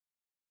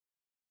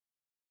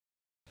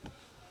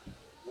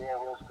Yeah,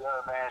 what's good,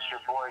 man? It's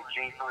your boy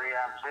G3MZ.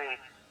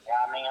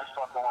 Yeah, I mean, I'm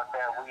fucking with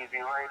that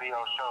Weezy radio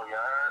show, you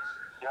heard?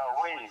 Yo,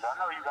 Weezy, I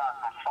know you got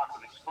some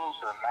fucking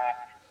exclusive, man.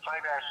 Play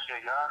that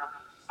shit, you heard?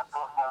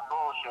 Brooklyn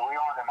bullshit, we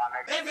on it, my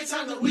nigga. Every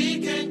time the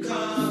weekend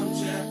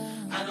comes,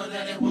 yeah, I know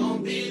that it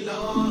won't be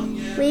long,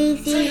 yeah.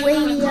 Weezy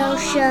radio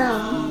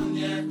show.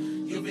 Yeah,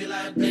 you'll be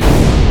like, baby,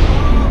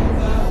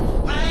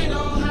 over. I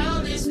know how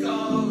this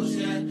goes,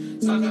 yeah.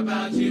 Talk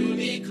about you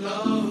need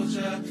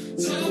closure.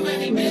 Too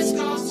many missed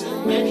calls,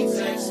 too many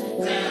texts.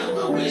 Damn,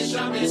 I wish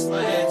I missed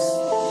my ex.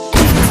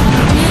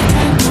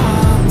 Weekend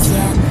comes,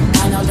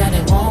 yeah. I know that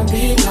it won't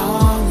be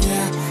long,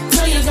 yeah.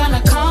 So you're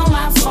gonna call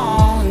my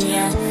phone,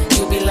 yeah.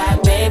 You'll be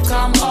like, babe,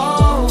 come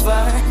over.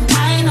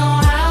 I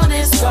know how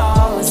this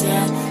goes,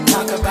 yeah.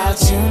 Talk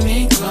about you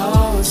need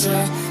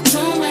closure.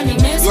 Too many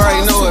missed calls. You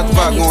already know what the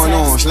fuck going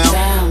on, Slim.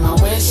 Damn, I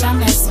wish I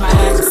missed my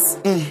ex.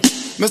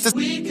 Mr.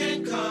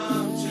 Weekend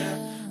comes, yeah.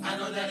 I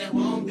know that it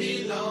won't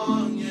be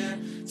long, yeah.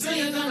 So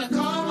you're gonna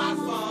call my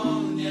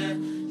phone, yeah.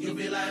 You'll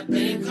be like,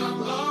 babe,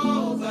 come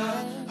over.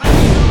 I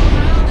know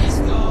how this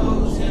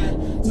goes, yeah.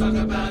 Talk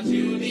about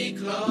you need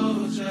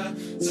closure.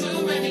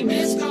 Too many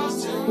missed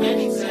calls, too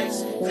many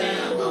texts.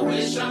 Damn, I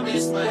wish I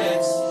missed my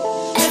ex.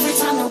 Every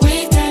time the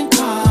weekend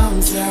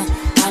comes, yeah.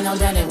 I know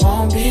that it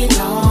won't be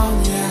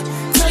long, yeah.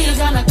 So you're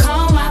gonna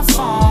call my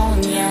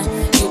phone, yeah.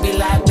 You'll be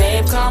like,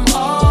 babe, come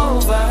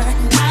over.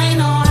 I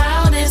know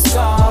how this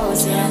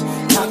goes, yeah.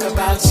 Talk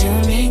about you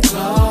need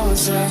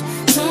closure.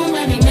 Too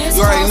many missed calls.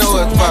 You already know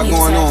what the fuck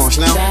going on,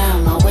 Slim.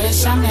 Damn, I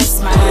wish I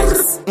missed my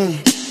ex.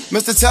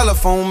 Mr.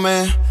 Telephone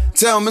Man,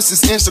 tell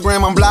Mrs.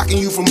 Instagram I'm blocking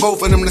you from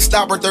both of them to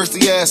stop her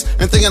thirsty ass.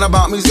 And thinking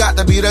about me's got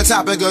to be the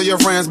topic of your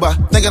friends, but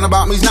thinking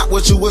about me's not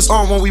what you was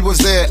on when we was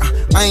there.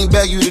 I ain't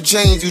beg you to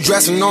change, you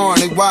dressing on,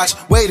 they watch,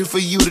 waiting for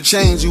you to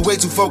change. You way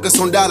too focused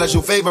on dollars,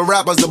 your favorite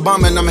rapper's the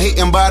bum, and I'm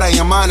hating but I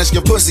am honest.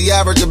 Your pussy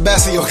average at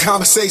best, and your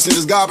conversation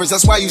is garbage.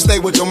 That's why you stay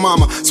with your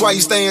mama, that's why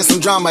you stay in some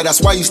drama.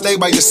 That's why you stay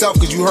by yourself,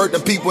 cause you hurt the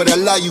people that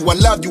love you. I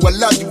love you, I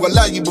love you, I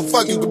love you, but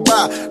fuck you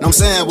goodbye. And I'm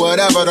saying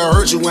whatever to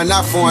hurt you and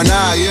not for an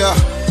eye, yeah.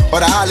 Or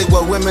the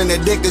Hollywood women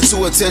addicted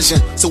to attention.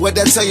 So what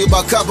that tell you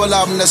about couple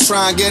of them that's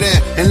trying to get in?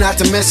 And not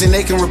to mention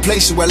they can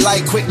replace you with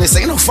light quickness.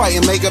 Ain't no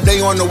fighting makeup, they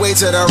on the way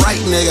to the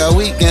right, nigga.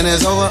 Weekend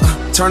is over,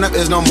 turn up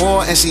is no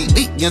more, and she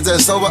begins to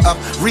sober up.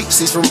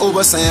 Reese's from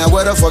Uber saying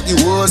where the fuck you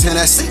was, and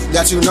that seat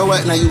got you know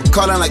it. Now you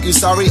calling like you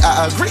sorry,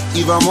 I agree,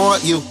 even more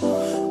you.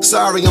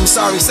 Sorry, I'm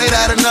sorry, say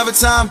that another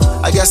time.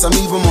 I guess I'm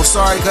even more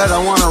sorry cause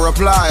I wanna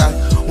reply. I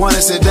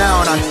wanna sit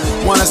down, I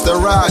want us to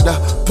ride. The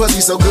pussy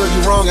so good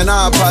you wrong and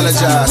I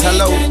apologize.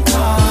 Hello.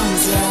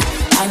 Comes,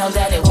 yeah. I know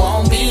that it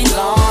won't be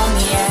long,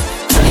 yeah.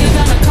 So you're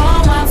gonna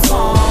call my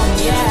phone,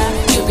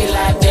 yeah. You'll be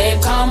like,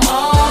 babe, come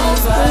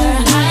over.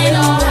 I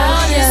know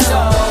how this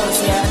goes,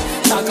 yeah.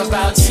 Talk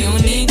about you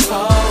need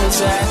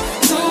closure.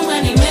 Too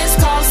many missed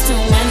calls, too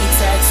many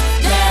texts.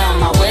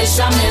 Damn, I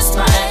wish I missed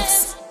my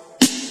ex.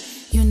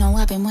 You know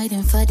I've been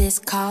waiting for this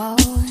call.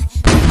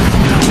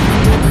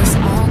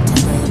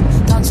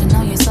 Don't you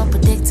know you're so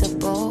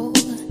predictable?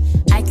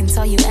 I can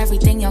tell you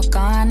everything you're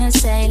gonna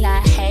say,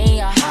 like hey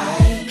or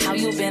hi. How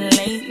you been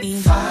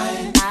lately?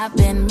 Fine. I've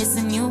been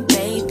missing you,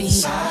 baby.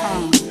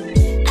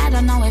 I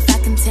don't know if I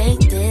can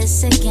take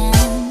this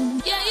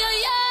again. Yeah.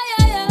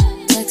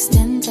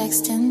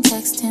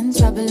 Texting,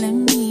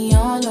 troubling me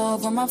all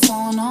over my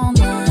phone all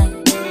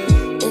night.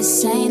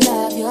 This ain't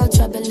love, you're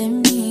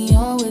troubling me.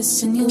 You're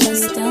wishing you were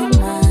still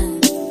mine.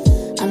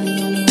 I'm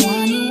the only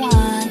one you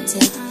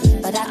wanted,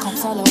 but I can't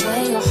follow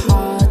where your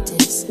heart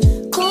is.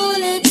 Cool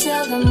it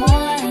till the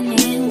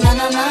morning. Na.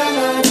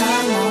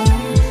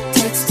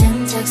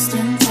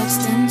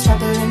 Texting,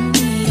 troubling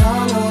me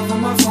all over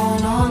my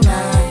phone all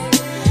night.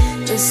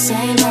 This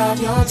ain't love,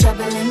 you're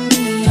troubling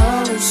me.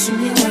 You're wishing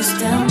you were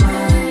still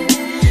mine.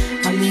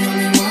 I'm the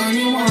only one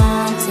you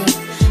wanted,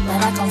 but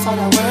I can't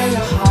follow where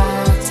your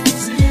heart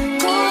is.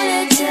 Cool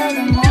it till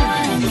the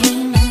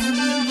morning.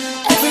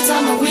 Every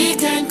time the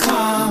weekend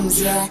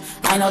comes, yeah,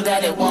 I know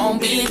that it won't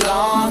be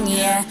long,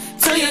 yeah.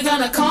 So you're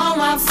gonna call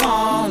my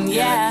phone,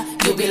 yeah.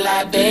 You'll be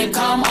like, babe,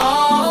 come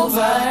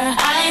over.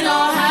 I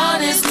know how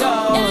this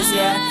goes,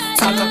 yeah.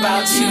 Talk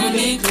about you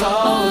need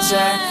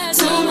closure.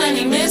 Too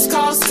many missed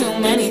calls, too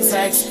many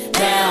texts.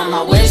 Damn,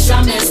 I wish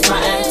I missed my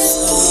ex.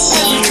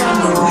 Every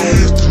time the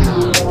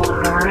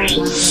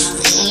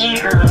Weezy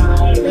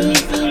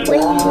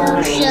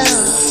radio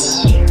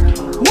show.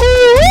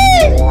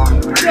 Woo-wee!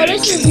 Yo,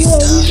 this is your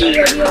Weezy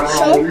radio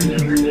show.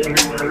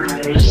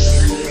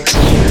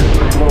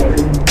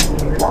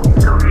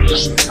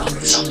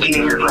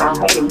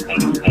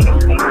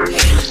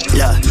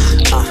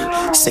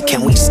 So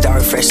can we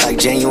start fresh like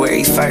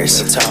January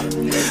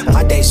 1st?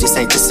 My days just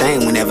ain't the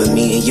same whenever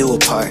me and you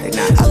apart.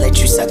 I let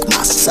you suck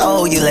my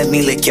soul, you let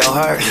me lick your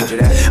heart.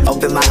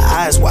 Open my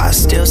eyes while I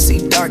still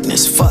see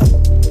darkness, fuck.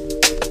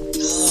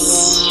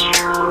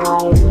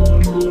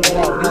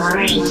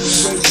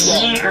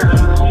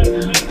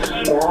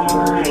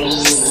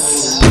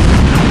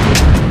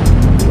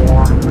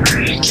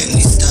 Can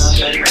we stop?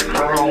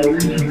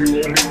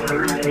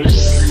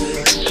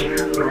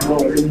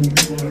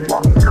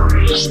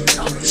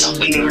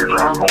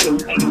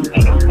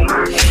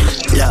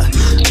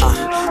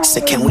 So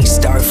can we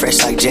start fresh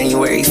like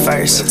January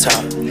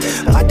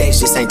 1st? My days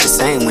just ain't the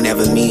same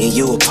whenever me and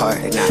you apart.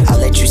 I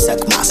let you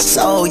suck my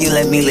soul, you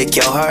let me lick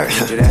your heart.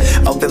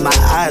 Open my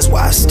eyes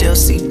while I still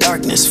see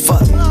darkness.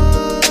 Fuck.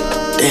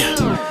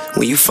 Damn.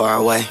 When you far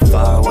away.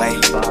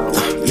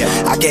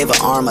 I gave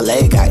her arm, a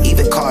leg. I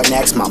even called and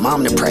asked my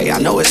mom to pray. I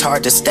know it's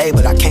hard to stay,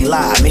 but I can't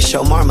lie. I miss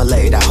your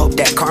marmalade. I hope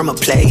that karma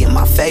play in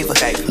my favor.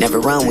 Never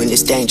run when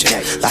it's danger.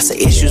 Lots of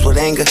issues with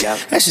anger.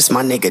 That's just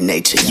my nigga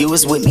nature. You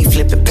was with me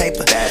flipping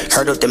paper.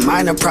 Hurdled the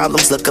minor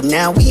problems. Look up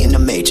now, we in the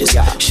majors.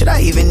 Should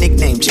I even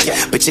nickname you?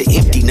 But you're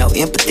empty, no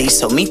empathy,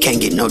 so me can't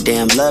get no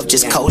damn love.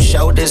 Just cold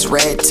shoulders,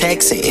 red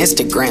texts, and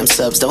Instagram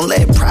subs. Don't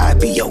let pride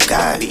be your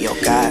guide.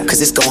 Cause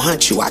it's gon'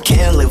 hunt you. I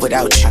can't live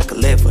without you. I could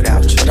live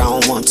without you, but I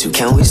don't want to.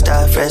 Can we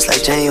start fresh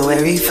like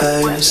January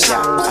 1st?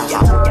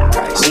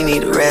 We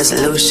need a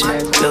resolution.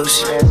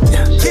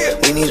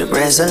 We need a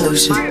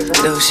resolution.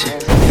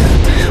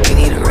 We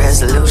need a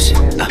resolution.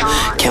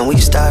 Can we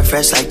start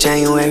fresh like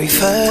January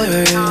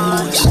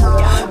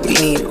 1st? We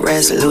need a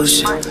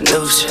resolution.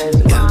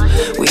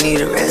 We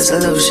need a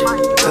resolution.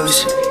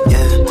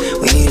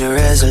 We need a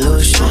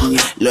resolution.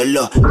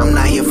 Look, I'm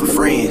not here for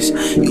friends.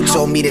 You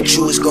told me that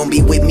you was gonna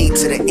be with me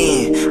to the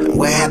end. And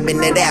what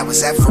happened to that?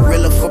 Was that for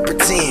real or for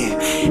pretend?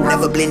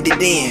 Never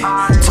blended in.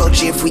 Told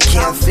you if we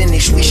can't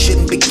finish, we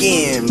shouldn't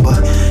begin.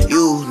 But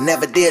you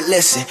never did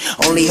listen.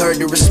 Only heard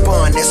to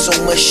respond. There's so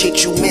much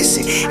shit you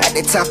missing. At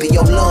the top of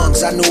your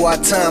lungs, I knew our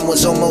time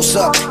was almost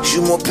up. Cause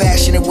you more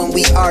passionate when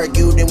we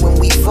argue than when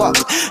we fuck.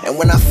 And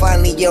when I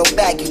finally yell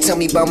back, you tell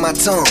me about my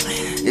tongue.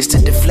 It's to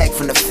deflect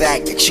from the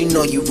fact that you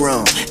know you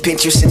wrong.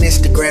 Pinterest and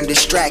Instagram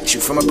distract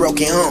you from a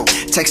broken home.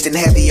 Texting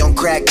heavy on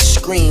cracked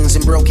screens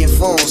and broken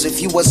phones.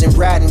 If you wasn't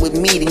riding with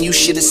me, then you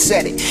should've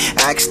said it.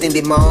 I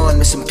extended my arm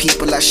to some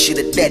people I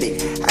should've dead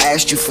it. I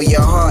asked you for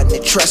your heart and to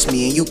trust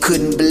me and you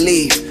couldn't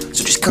believe.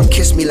 So just come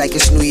kiss me like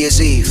it's New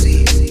Year's Eve.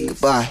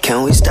 Goodbye.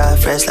 Can we start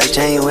fresh like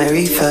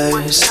January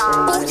 1st?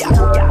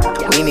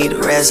 We need a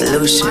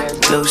resolution.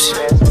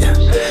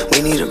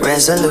 We need a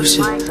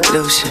resolution.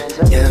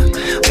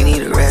 We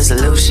need a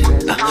resolution.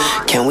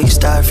 Can we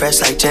start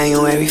fresh like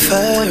January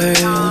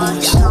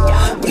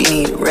 1st? We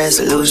need a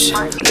resolution.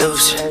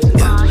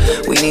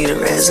 We need a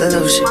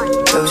resolution.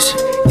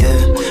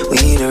 We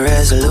need a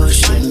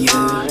resolution.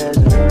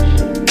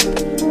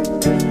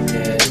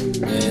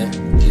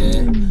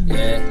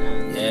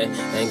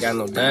 Ain't got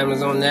no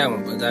diamonds on that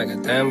one, but I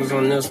got diamonds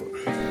on this one.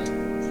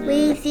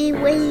 Weezy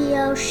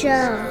Radio Show.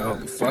 I don't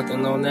be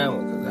fucking on that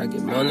one, cause I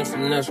get money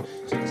from this one.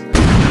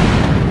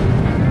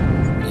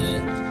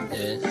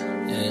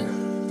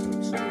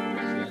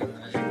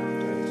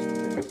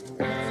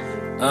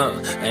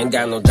 Ain't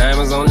got no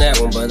diamonds on that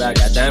one, but I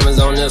got diamonds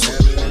on this one.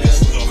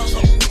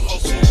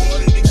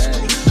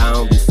 I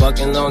don't be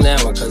fucking on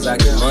that one, cause I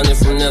get money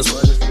from this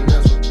one.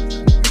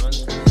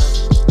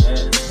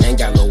 Ain't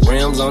got no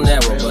rims on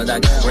that one, but I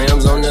got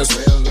rims on this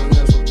one.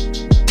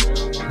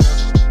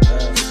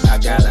 I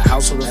got a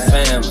house with a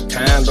fam, a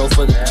condo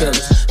for the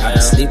killers. I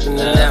been sleeping in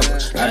that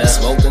one, I been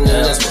smoking in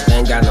this one.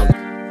 Ain't got no.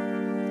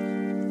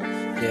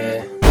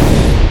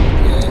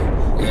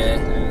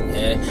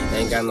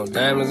 Ain't got no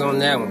diamonds on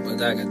that one,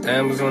 but I got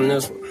diamonds on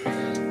this one.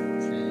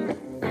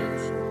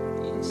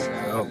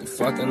 I don't be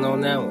fucking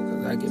on that one,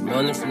 cause I get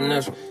money from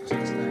this one.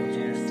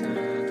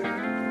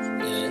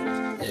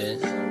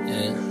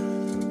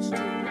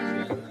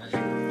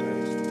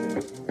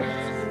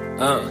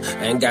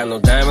 Ain't got no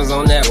diamonds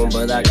on that one,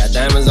 but I got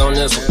diamonds on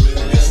this one.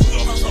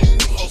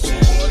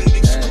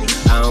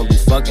 I don't be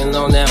fucking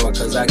on that one,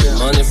 cause I get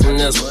money from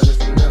this one.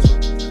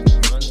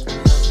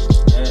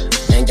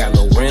 Ain't got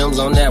no rims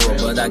on that one,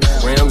 but I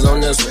got rims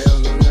on this one.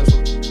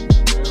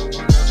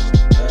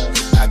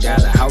 I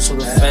got a house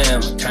with a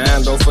fam, a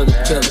condo for the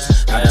killers.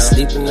 I been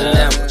sleeping in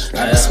that one,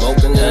 I been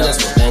smoking in this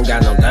one. Ain't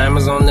got no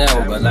diamonds on that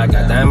one, but I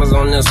got diamonds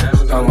on this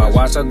one. Hung my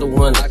watch out the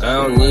window, I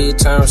don't need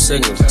turn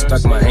signals. I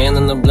stuck my hand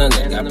in the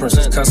blender, got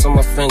princess cuts on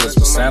my fingers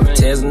with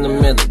sabotage in the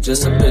middle.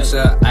 Just a picture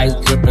of ice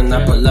dripping,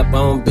 I pull up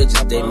on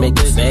bitches, they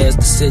making fast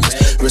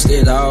decisions. Risk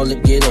it all to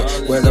get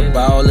in, with a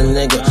ball and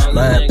nigga.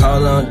 Mine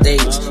Paula on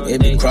dates, it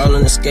be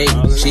crawling to skate.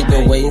 She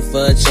been waiting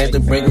for a chance to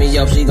break me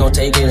up, she gon'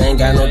 take it. Ain't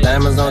got no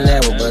diamonds on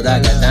that one, but I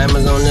got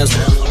diamonds on this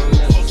one.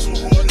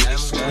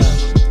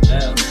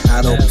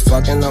 I don't be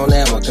fucking on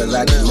that one, cause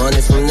I get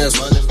money from this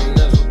one.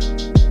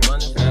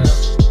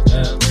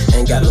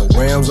 Ain't got no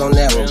rims on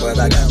that one, but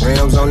I got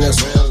rims on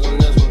this one.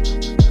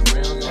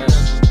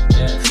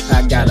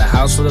 I got a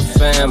house for the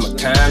fam, a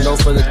condo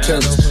for the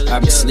killers. I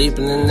be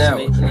sleeping in that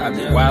one, I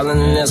be wildin'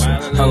 in this one.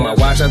 Hung my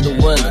watch out the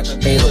window,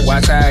 hey, to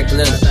watch how I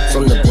glitter.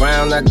 From the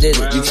ground I did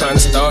it, you tryna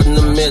start in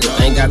the middle.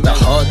 Ain't got the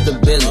heart to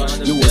build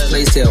it, you was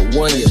placed here 1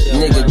 year.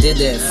 Nigga did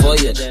that for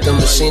you, the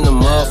machine a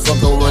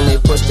motherfucker when they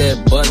push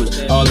that button.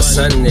 All of a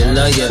sudden they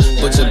love you,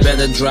 but you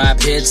better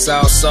drop hits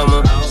all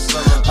summer.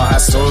 Or how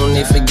soon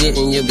they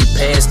forgetting you'll be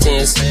past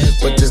tense.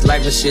 But this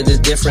life of shit is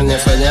different,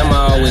 and for them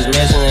I always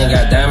mention. Ain't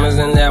got diamonds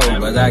in that one,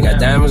 but I got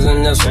diamonds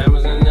in this one.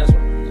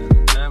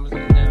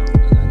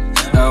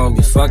 I don't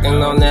be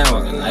fucking on that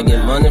one, I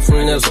get money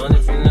from this one.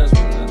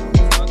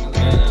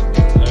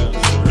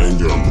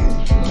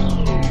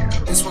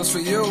 for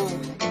you.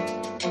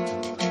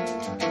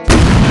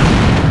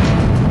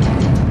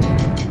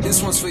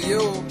 This one's for you.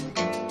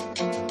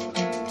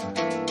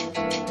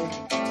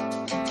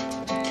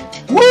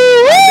 Woo!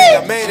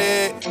 I made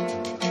it.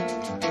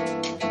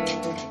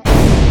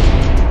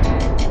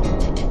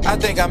 I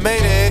think I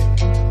made it.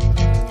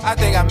 I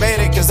think I made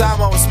it, cause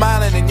I'm always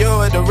smiling and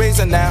you're the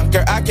reason now.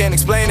 Girl, I can't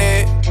explain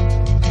it.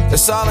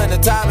 It's all in the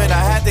timing. I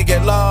had to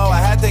get low, I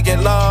had to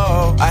get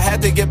low, I had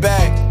to get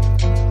back.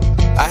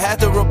 I had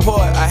to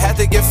report, I had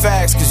to get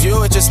facts, cause you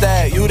were just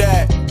that, you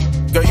that.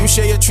 Girl, you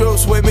share your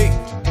truths with me,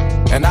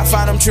 and I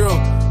find them true.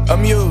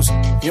 Amused,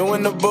 you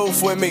in the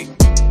booth with me.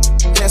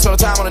 Can't spend no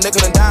time on a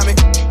nickel and dime it.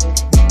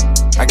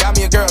 I got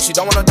me a girl, she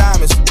don't want no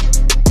diamonds.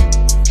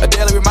 A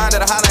daily reminder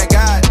to holler at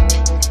God.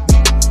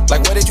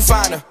 Like, where did you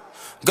find her?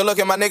 Good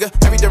looking, my nigga.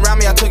 Everything around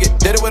me, I took it.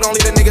 Did it with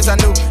only the niggas I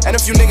knew. And a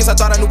few niggas I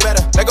thought I knew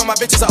better. They go my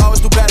bitches, I always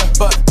do better.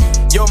 But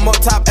you're more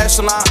top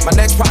echelon. My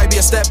next probably be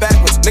a step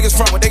backwards. Niggas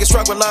front when they get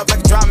struck with love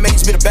like a drama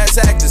makes be the best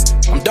actors.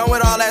 I'm done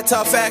with all that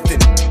tough acting.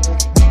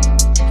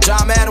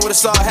 John Madden with a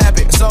saw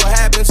happen. So it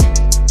happens.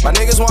 My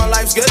niggas want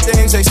life's good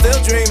things, they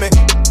still dreaming.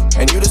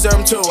 And you deserve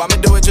them too.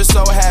 I'ma do it just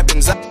so it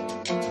happens.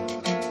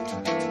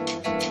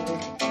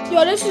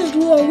 Yo, this is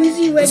Lil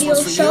Weezy Radio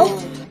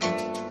Show.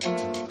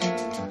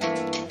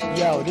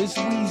 Yo, this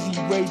Weezy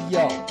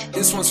Radio.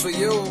 This one's for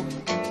you.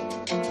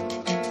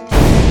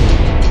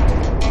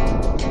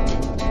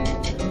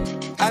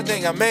 I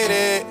think I made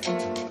it.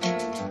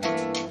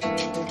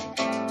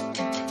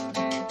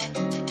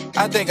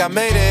 I think I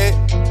made it.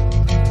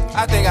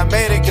 I think I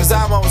made it, cause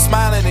I'm always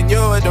smiling and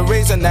you're the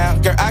reason now.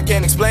 Girl, I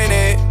can't explain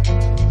it.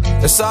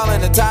 It's all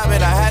in the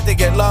timing. I had to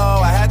get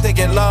low, I had to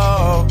get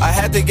low, I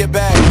had to get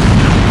back.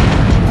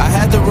 I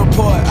had to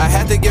report, I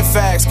had to get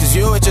facts, cause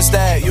you were just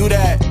that, you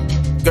that.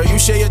 Girl, you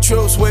share your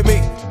truths with me,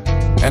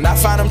 and I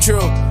find them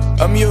true.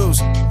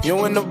 Amused,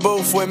 you in the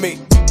booth with me.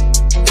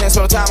 Can't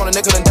spend no time on a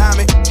nickel and dime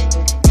it.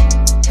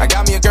 I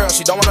got me a girl,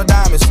 she don't want no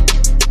diamonds.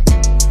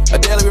 A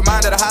daily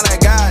reminder to holler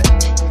at God.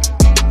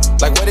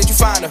 Like, where did you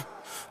find her?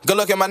 Good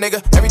looking, my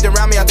nigga. Everything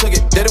around me, I took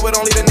it. Did it with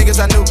only the niggas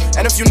I knew.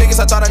 And a few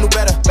niggas I thought I knew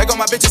better. They go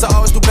my bitches, I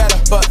always do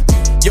better. But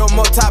you're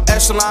more top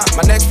echelon.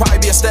 My next probably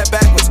be a step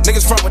backwards.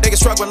 Niggas front when they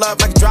get struck with love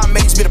like a drama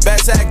makes be the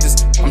best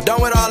actors. I'm done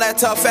with all that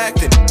tough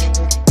acting.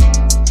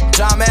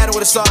 John Madden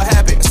with a saw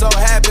happen. So it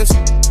happens.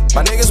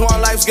 My niggas want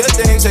life's good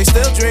things, they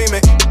still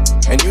dreaming.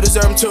 And you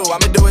deserve them too.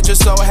 I'ma do it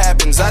just so it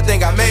happens. I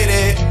think I made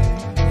it.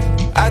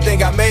 I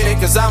think I made it,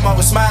 cause I'm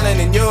always smiling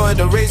and you're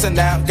the reason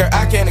now. Girl,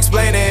 I can't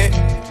explain it.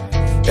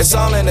 It's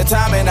all in the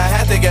timing. I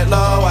had to get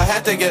low, I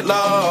had to get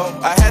low,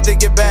 I had to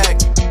get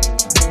back.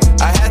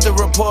 I had to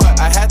report,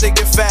 I had to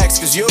get facts,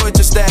 cause you were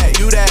just that,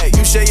 you that.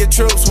 You share your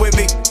truths with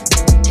me,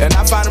 and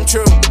I find them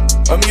true.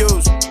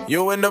 Amused,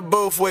 you in the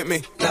booth with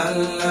me. La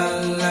la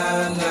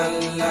la la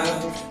la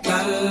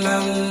la la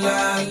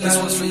la. This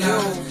one's for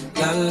you.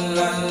 La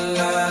la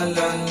la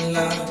la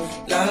la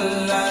la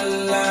la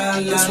la.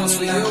 This one's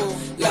for you.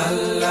 La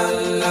la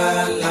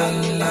la la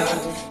la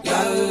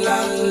la la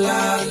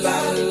la la.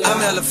 I'm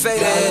hella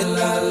faded.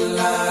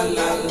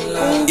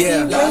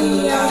 Yeah.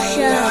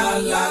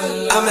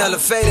 I'm hella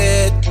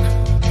faded.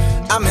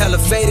 I'm hella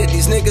faded.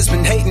 These niggas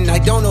been hating. I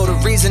don't know the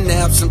reason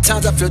now.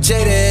 Sometimes I feel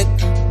jaded.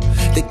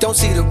 They don't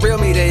see the real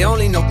me. They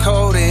only know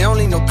code. They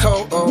only know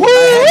code. Oh, I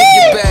had to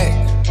get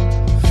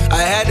back.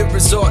 I had to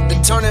resort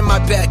to turning my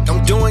back.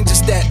 I'm doing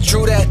just that.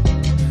 True that.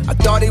 I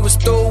thought he was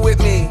through with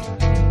me,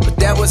 but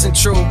that wasn't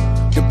true.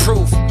 The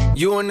proof,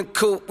 you in the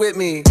coop with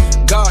me.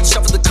 God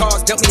shuffled the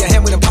cards, dealt me a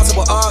hand with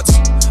impossible odds.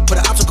 Put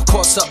an obstacle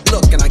course up,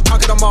 look, and I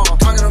conquered them all.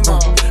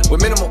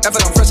 With minimal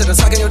effort, I'm fresher than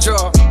sock in your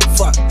jaw.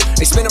 Fuck,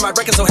 they spinning my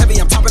record so heavy,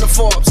 I'm topping the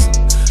Forbes.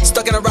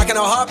 Stuck in a rock in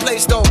a hard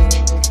place though.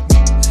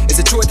 Is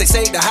it true what they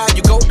say, the higher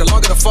you go, the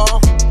longer the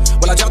fall?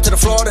 Well, I dropped to the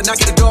floor, the knock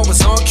at the door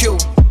was on cue.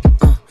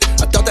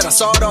 I thought that I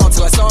saw it all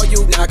till I saw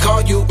you. Now I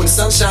call you when the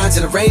sun shines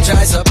and the rain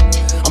dries up.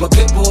 I'm a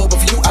pit bull, but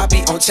for you I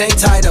be on chain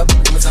tied up.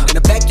 In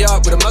the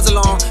backyard with a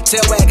muzzle on, tail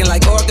wagging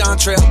like Oregon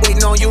Trail,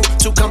 waiting on you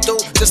to come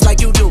through just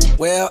like you do.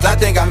 Well, I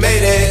think I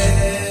made it.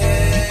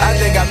 I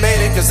think I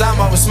made it, cause I'm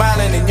always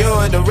smiling and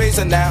you're the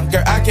reason now.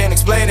 Girl, I can't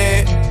explain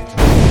it.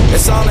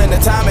 It's all in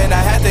the timing. I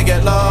had to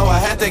get low, I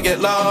had to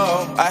get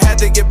low, I had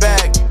to get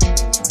back.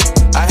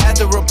 I had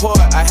to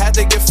report, I had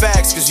to get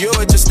facts, cause you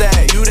were just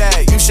that, you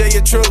that. You share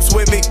your truths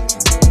with me,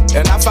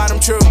 and I find them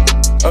true.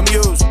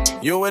 Amused,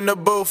 you in the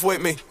booth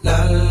with me.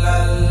 La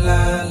la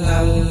la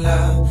la la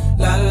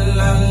la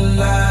la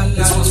la.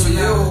 This one's for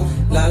you.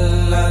 La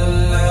la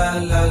la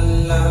la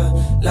la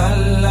la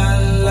la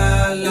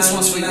la. This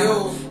one's for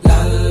you.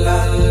 La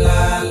la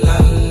la la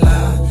la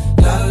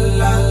la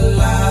la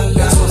la.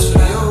 This one's for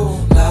you.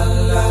 La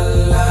la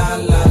la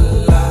la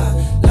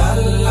la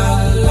la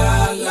la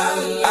la.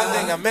 I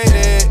think I made it.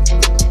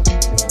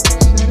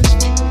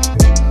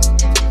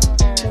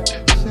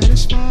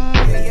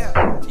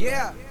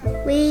 Yeah.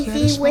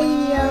 Weezy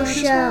Radio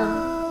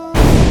Show.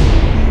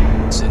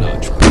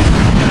 Sinatra.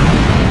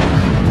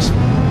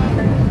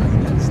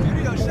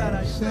 Studio shout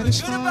out. You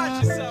feel good about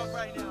yourself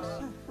right now,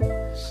 huh?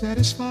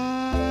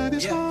 Satisfied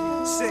is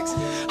all. 6.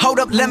 Hold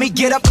up, let me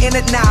get up in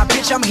it now.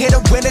 Bitch, I'm here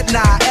to win it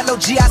now.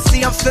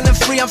 LOGIC, I'm feeling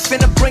free, I'm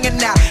finna bring it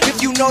now. If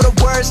you know the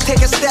words, take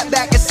a step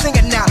back and sing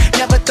it now.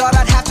 Never thought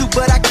I'd have to,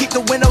 but I keep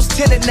the windows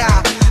tinted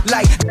now.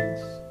 Like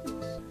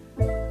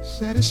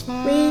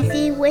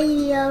Weezy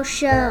Radio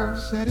Show.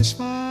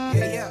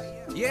 Satisfied.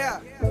 Yeah.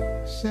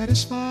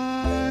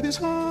 Satisfied is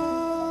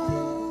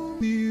all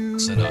you.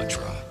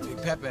 Sinatra.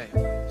 Big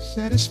Pepe.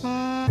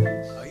 Satisfied.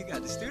 Oh, you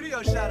got the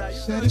studio shout out. You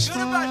feel good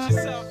about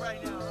yourself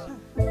right now,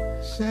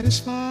 huh?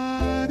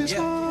 Satisfied is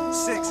all.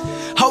 6.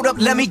 Hold up,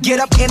 let me get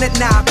up in it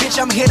now. Bitch,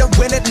 I'm here to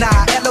win it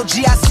now.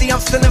 LOGIC, I'm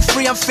feeling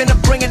free, I'm finna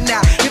bring it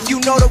now. If you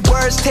know the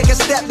words, take a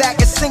step back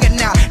and sing it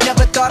now.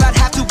 Never thought I'd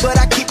have to, but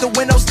I keep the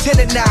windows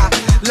tinted now.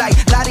 Like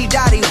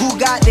Lottie-Dottie, who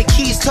got the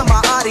keys to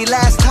my Audi?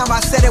 Last time I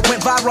said it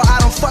went viral, I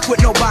don't fuck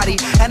with nobody.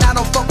 And I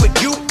don't fuck with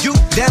you,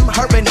 them,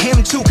 her, and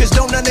him too. Cause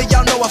don't none of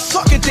y'all know a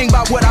fucking thing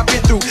about what I've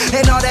been through.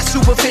 And all that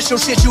superficial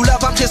shit you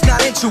love, I'm just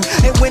not into.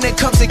 And when it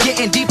comes to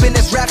getting deep in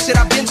this rap shit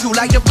I've been to,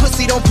 like the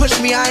pussy don't push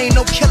me, I ain't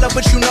no killer,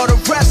 but you know the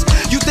rest.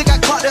 You think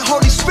I caught the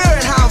Holy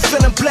Spirit, how I'm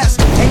feeling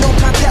blessed. Ain't no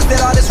contest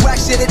that all this whack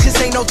shit, it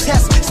just ain't no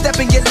test. Step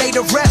and get laid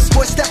to rest,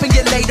 boy, step and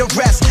get laid to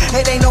rest.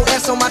 It ain't no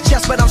S on my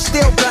chest, but I'm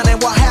still gunning.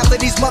 While half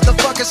of these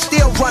motherfuckers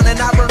still running.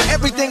 I burn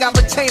everything I've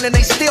attained and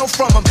they steal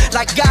from them.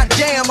 Like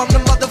goddamn, I'm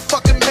the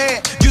motherfucking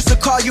man. Used to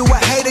call you a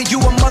hater,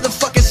 you a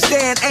motherfucking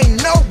stand. Ain't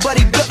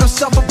nobody built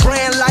himself a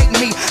brand like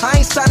me.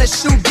 I ain't signed a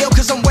shoe deal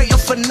cause I'm waiting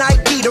for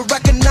Nike to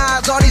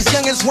recognize all these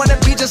youngins wanna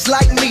be just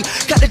like me.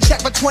 Got the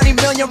check for 20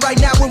 million right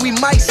now when we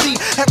might see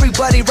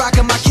everybody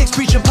rocking my kicks,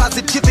 preaching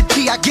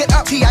positivity. I get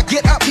up, I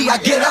get up, I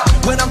get up.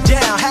 When I'm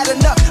down, had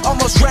enough,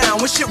 almost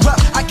round. When shit rough,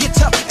 I get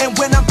tough. And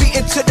when I'm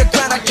beaten to the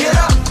ground, I get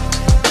up,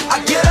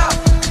 I get up,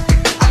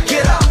 I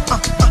get up,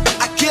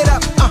 I get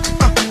up,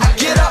 I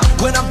get up.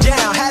 When I'm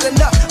down, had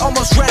enough,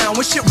 almost round.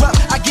 When shit rough,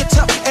 I get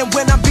tough. And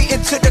when I'm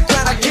beaten to the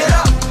ground, I get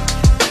up,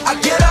 I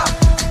get up,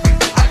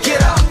 I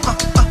get up,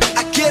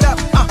 I get up,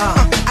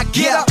 I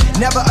get up.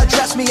 Never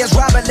address me as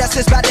Robert, less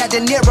it's about that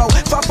De Niro.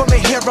 Far from a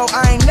hero,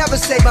 I ain't never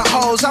saving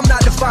hoes. I'm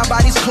not defined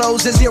by these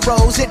clothes and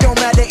zeros. It don't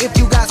matter if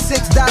you got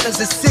 $6 or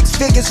 6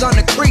 figures on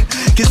the creep,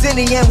 cause in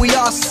the end we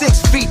all 6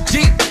 feet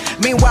deep.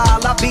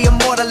 Meanwhile, I'll be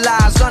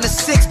immortalized on a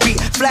 6-beat.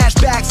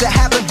 Flashbacks of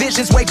having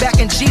visions way back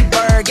in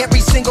G-Berg.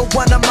 Every single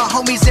one of my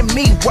homies and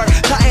me work.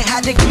 Nothing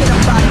had to get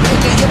about it,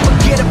 make a hit,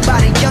 forget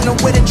about it. Younger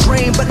with a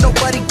dream, but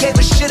nobody gave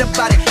a shit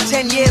about it.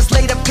 10 years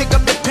later, pick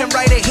up the pen,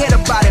 write a hit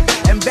about it.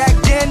 And back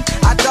then,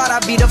 I thought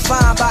I'd be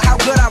defined by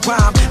how good I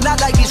rhyme.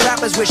 Not like these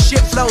rappers with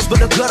shit flows, but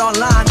look good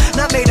online.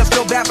 Not made to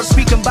feel bad for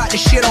speaking about the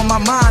shit on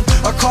my mind.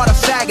 Or called a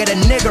faggot, a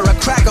nigger, a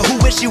cracker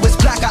who wish he was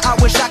blacker. I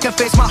wish I could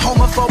face my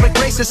homophobic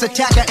racist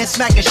attacker and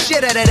smack the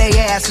shit out of their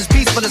ass as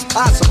peaceful as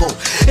possible.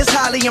 It's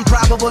highly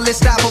improbable,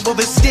 it's stoppable,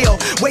 but still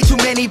way too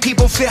many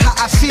people feel how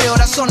I feel.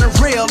 That's on the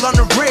real, on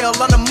the real,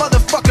 on the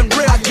motherfucking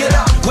real. I get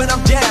up when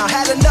I'm down,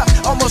 had enough,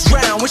 almost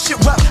round. When shit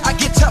rough, I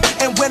get tough.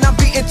 And when I'm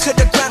beaten to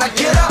the ground, I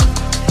get up,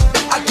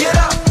 I get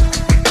up,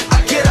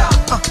 I get up,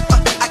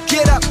 I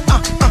get up,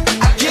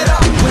 I get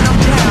up. When I'm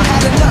down,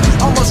 had enough,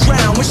 almost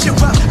round. When shit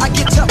rough, I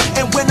get tough.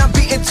 And when I'm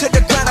beaten to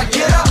the ground, I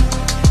get up,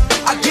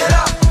 I get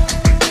up,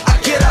 I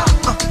get up,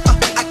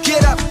 I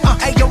get up.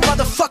 Hey yo,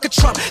 motherfucker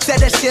Trump said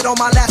that shit on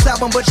my last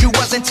album, but you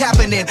wasn't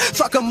tapping in.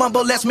 Fuck a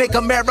mumble, let's make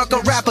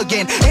America rap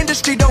again.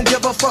 Industry don't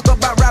give a fuck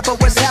about rapper,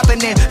 what's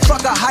happening?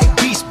 Fuck a hype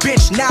beast,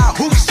 bitch, now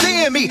who's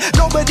seeing me?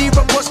 Nobody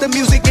reports the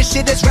music, this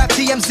shit is rap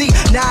TMZ.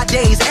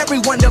 Nowadays,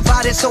 everyone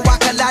divided, so I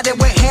collided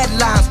with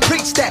headlines.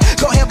 Preach that,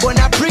 go ahead boy,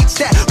 now preach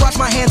that. Wash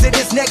my hands of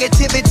this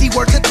negativity,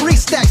 worth of 3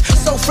 stacks.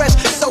 So fresh,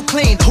 so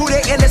clean, who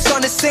they illest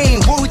on the scene?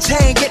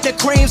 Wu-Tang, get the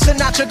cream,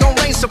 Sinatra gon'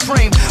 reign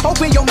supreme.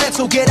 Open your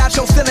mental, get out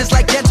your feelings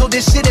like dental.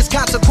 This shit is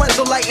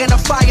consequential, lighting a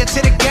fire to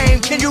the game.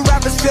 Can you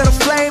rappers feel the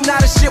flame? Now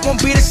this shit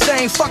won't be the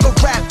same. Fuck a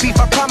rap beef,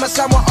 I promise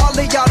I want all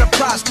of y'all to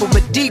prosper.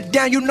 But deep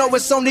down, you know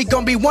it's only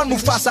gonna be one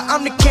Mufasa.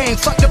 I'm the king,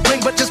 fuck the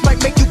bling, but just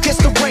might make you kiss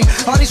the ring.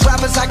 All these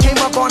rappers I came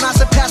up on, I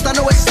surpassed, I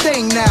know it's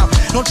Sting now.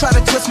 Don't try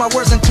to twist my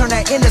words and turn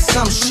that into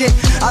some shit.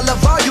 I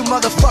love all you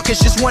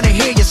motherfuckers, just wanna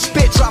hear you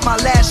spit. Drop my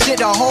last shit,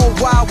 the whole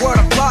wild world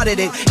applauded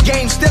it.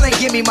 Game still ain't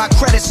give me my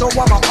credit, so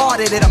I'ma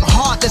audit it. I'm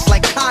heartless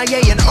like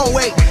Kanye in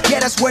 08. Yeah,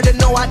 that's where the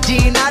no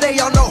ID, now they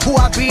all know who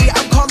I be.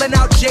 I'm calling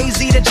out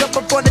Jay-Z to jump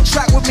up on the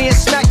track with me and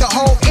smack the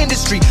whole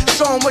industry.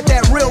 Show 'em what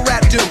that real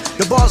rap do.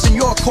 The ball's in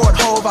your court,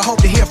 Hov. I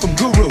hope to hear from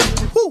Guru.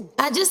 Woo.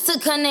 I just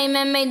took her name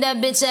and made that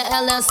bitch a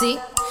LLC.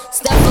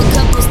 Stuff a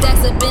couple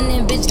stacks up in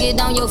it, bitch, get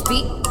on your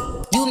feet.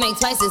 You make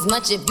twice as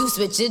much if you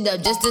switch it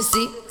up just to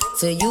see.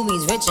 To you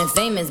he's rich and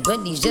famous, but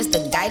he's just a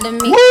guy to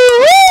me.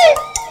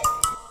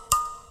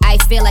 I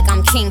feel like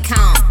I'm King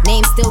Kong,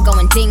 name still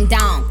going ding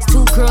dong.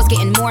 2 girls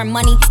getting more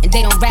money and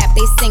they don't rap,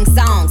 they sing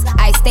songs.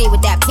 I stay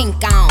with that pink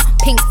on,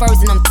 pink furs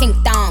and them pink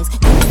thongs.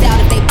 Who's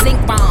out if they blink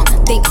wrong?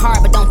 Think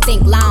hard but don't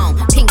think long.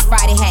 Pink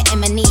Friday had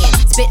Eminem,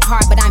 spit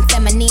hard but I'm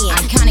feminine.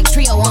 Iconic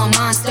trio on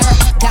Monster,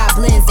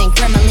 goblins and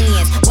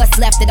gremlins. What's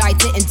left that I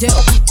didn't do?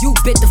 You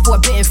bit the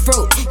forbidden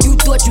fruit. You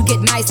thought thought you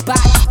get my spot.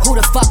 Who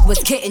the fuck was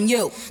kidding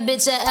you?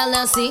 Bitch at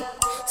LLC.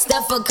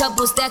 Stuff a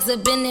couple stacks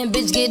up in there,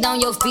 bitch, get on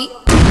your feet.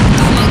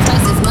 You make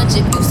twice as much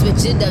if you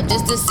switch it up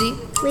just to see.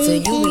 So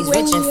you he's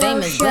rich and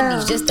famous, but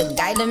he's just a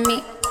guy to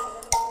me.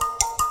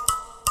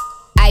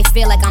 I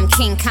feel like I'm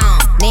King Kong,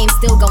 name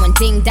still going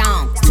ding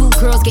dong. Two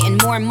girls getting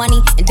more money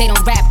and they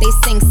don't rap, they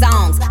sing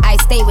songs. I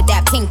stay with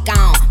that pink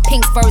on,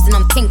 pink furs and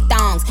them pink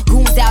thongs.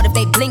 Goons out if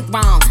they blink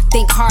wrong,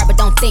 think hard but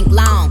don't think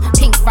long.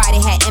 Pink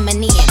Friday had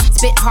Eminem,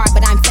 spit hard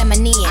but I'm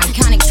feminine.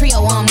 Iconic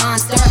trio on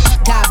Monster,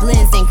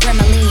 goblins and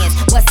gremlins.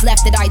 What's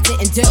left that I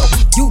didn't do?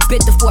 You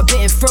bit the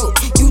forbidden fruit.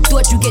 You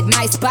thought you get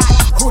my spot,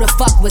 who the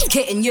fuck was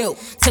kidding you?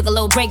 Took a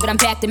little break but I'm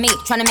back to me,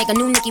 trying to make a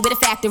new Nicki with a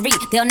factory.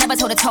 They'll never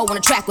toe to toe on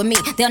a track with me,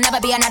 there'll never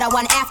be another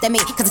one after me,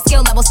 cause the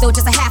skill level's still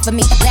just a half of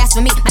me.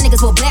 Blasphemy, my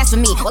niggas will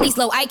blaspheme me. All these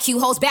low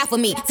IQ hoes baffle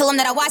me. Tell them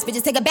that I watch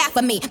bitches take a bath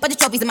for me. Bunch of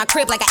trophies in my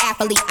crib like an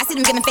athlete. I see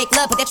them giving fake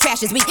love, but their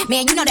trash is weak.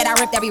 Man, you know that I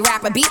ripped every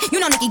rapper beat. You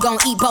know Nicki gon'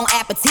 eat bone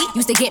appetit.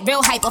 Used to get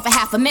real hype off a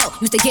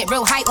 $500,000. Used to get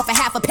real hype off a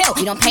half a pill.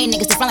 We don't pay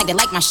niggas to front like they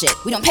like my shit.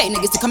 We don't pay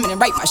niggas to come in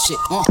and write my shit.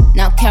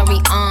 Now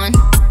carry on.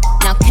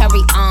 Now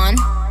carry on.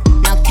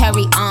 Now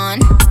carry on.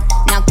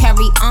 Now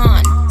carry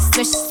on.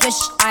 Swish, swish,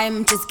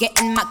 I'm just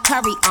getting my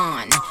curry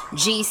on.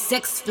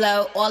 G6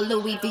 flow, all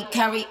Louis V,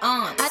 carry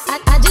on.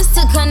 I just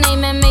took her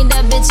name and made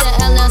that bitch a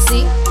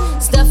LLC.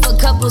 Stuff a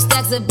couple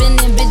stacks up in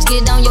there, bitch,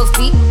 get on your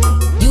feet.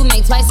 You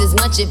make twice as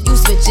much if you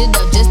switch it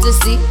up just to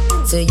see.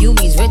 So you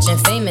he's rich and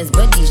famous,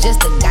 but he's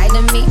just a guy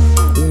to me.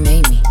 You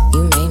made me,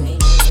 you made me.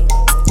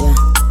 Yeah,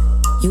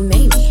 you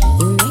made me,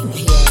 you made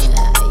me.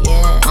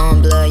 Yeah, yeah.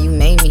 On blood, you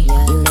made me,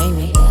 you made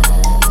me.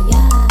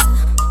 Yeah,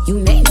 you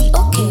made me,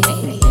 okay. You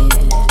made me.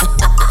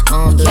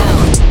 On blood,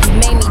 you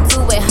made me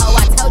do it, ho.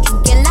 I told you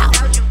get loud.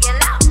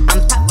 I'm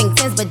popping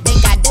tins, but they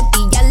got to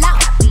be yellow.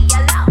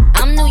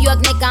 I'm New York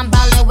Nick, I'm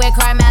ballin' with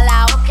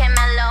Carmelo.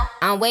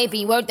 I'm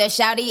wavy, word the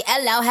shouty,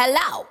 hello,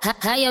 hello.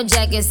 How your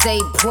jacket say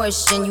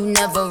Porsche and you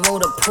never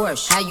rode a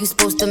Porsche? How you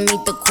supposed to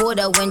meet the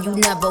quota when you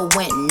never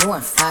went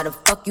north? How the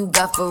fuck you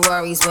got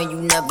Ferraris when you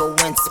never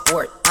went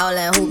sport? All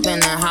that hoopin'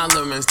 and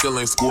hollering still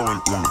ain't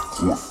scoring.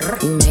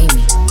 You made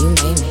me, you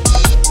made me.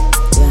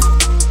 Yeah,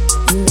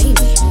 you made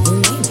me, you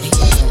made me.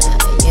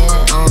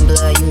 Yeah, on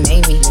blood, you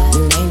made me,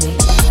 you made me.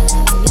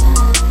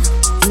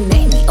 You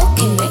made me,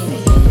 okay, you made me.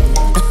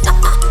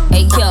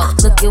 Hey yo,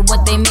 look at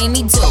what they made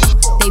me do.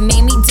 They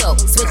made me dope,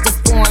 switch the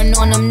foreign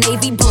on them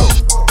navy blue,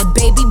 the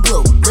baby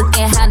blue. Look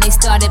at how they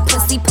started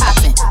pussy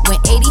popping when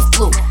 80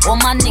 flew. All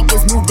my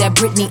niggas moved that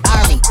Britney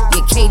Ari,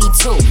 yeah Katie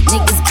too.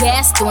 Niggas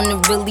gassed on the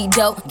really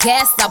dope,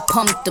 gas I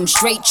pumped them.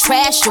 Straight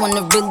trash on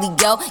the really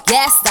yo,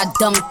 yes I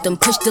dumped them.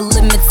 Push the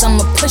limits, I'm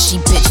a pushy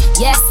bitch.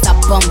 Yes I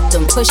bumped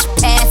them, push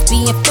past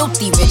being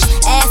filthy rich.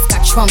 Ask I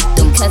trumped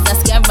them, cause I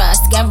scare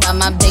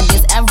my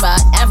biggest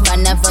error.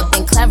 Never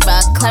been clever,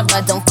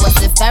 don't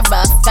force it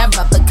fairer,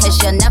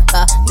 because you'll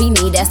never be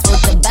me. That's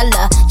what the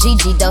Bella.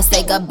 GG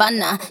Dolce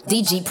Gabbana,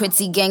 DG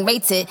pretty gang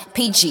rated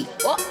PG.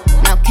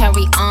 Now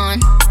carry on,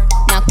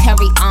 now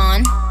carry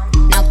on,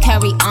 now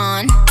carry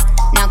on,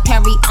 now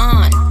carry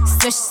on.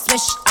 Swish,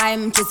 swish,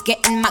 I'm just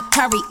getting my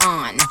curry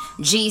on.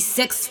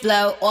 G6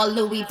 flow, all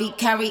Louis V,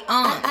 carry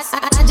on.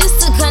 I just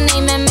took her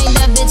name and made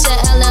that bitch a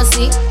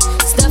LLC.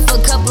 Stuff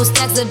a couple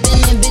stacks up in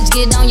there, bitch,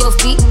 get on your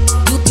feet.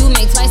 You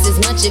make twice as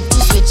much if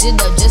you switch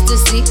it up just to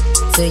see.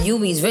 So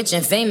you he's rich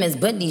and famous,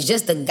 but he's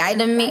just a guy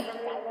to me.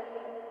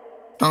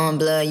 On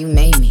blood, you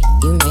made me,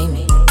 you made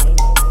me.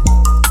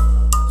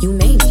 You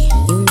made me,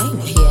 you made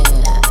me. Yeah,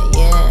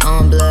 yeah.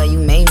 On blood, you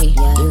made me,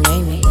 you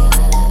made me.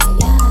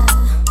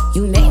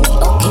 You made me,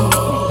 okay.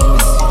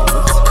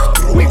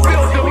 We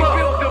built them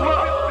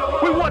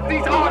up. We want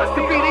these artists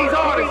to be these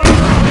artists.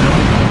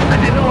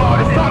 And then the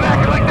artists start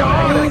acting like the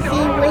artists.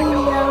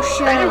 Radio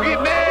Show. And you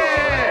get mad.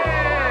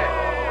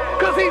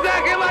 Cause he's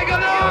acting like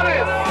an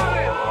artist.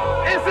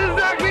 It's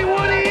exactly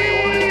what he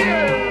is.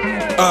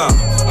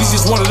 It's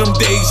just one of them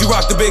days you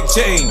rock the big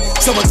chain.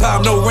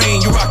 Summertime, no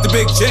rain, you rock the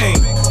big chain.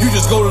 You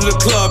just go to the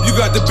club, you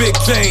got the big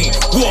chain.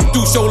 Walk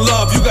through, show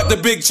love, you got the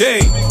big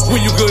chain.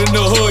 When you good in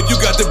the hood, you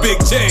got the big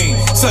chain.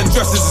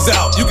 Sundresses is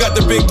out, you got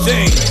the big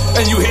chain.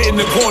 And you hit in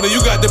the corner, you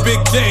got the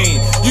big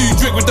chain. You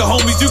drink with the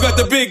homies, you got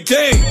the big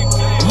chain.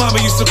 Mama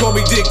used to call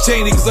me Dick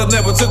Cheney, cause I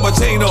never took my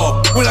chain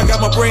off. When I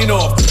got my brain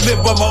off,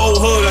 lived by my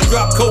old hood, I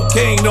dropped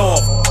cocaine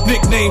off.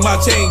 Nickname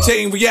my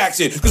chain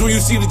reaction. Cause when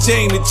you see the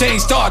chain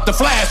start to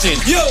flashing.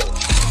 Yo!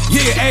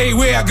 Yeah,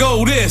 everywhere I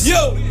go, this.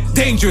 Yo!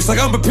 Dangerous, like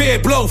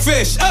unprepared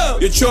blowfish.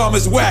 Your charm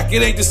is whack,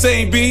 it ain't the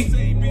same B.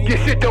 Your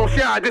shit don't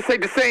shine, this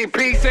ain't the same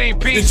piece.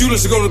 The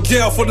Judas should go to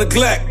jail for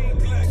neglect.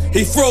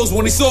 He froze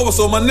when he saw us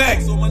on my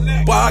neck.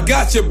 But I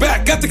got your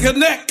back, got to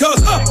connect. Cause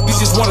it's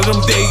just one of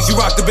them days you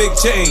rock the big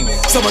chain.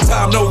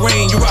 Summertime, no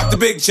rain, you rock the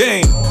big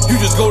chain. You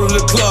just go to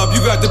the club, you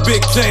got the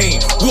big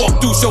chain.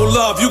 Walk through, show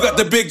love, you got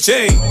the big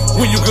chain.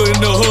 When you good in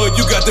the hood,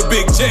 you got the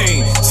big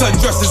chain.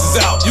 Sundresses is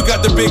out, you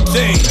got the big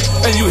chain.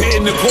 And you hit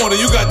in the corner,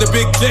 you got the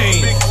big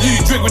chain. You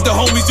drink with the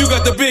homies, you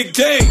got the big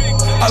chain.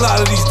 A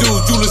lot of these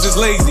dudes, jewelers is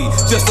lazy.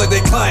 Just like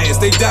they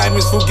clients, they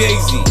diamonds from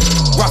Gazy.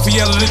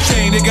 Raphael in the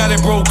chain, they got it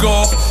broke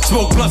off.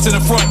 Smoke blunt blunts in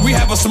the front, we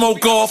have a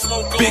smoke off.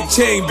 Big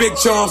chain, big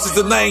charm since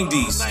the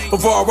 90s.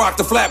 Before I rocked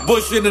the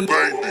Flatbush in the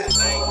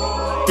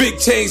 90s. Big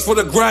chains for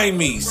the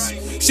grimies.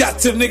 Shout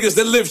to niggas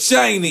that live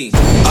shiny.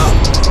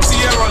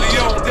 Sierra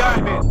Leone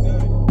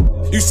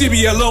diamond. You see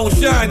me alone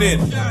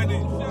shining.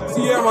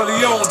 Sierra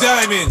Leone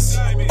diamonds.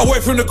 Away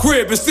from the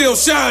crib and still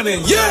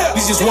shining. Yeah.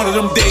 It's just one of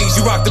them days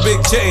you rock the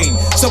big chain.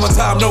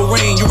 Summertime, no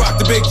rain, you rock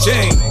the big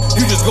chain.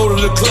 You just go to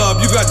the club,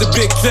 you got the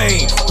big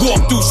chain.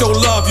 Walk through, show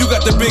love, you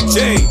got the big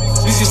chain.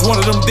 It's just one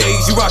of them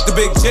days you rock the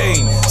big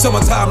chain.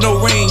 Summertime, no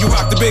rain, you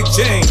rock the big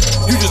chain.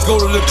 You just go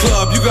to the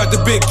club, you got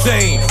the big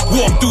chain.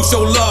 Walk through,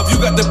 show love,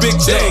 you got the big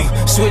chain.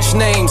 Switch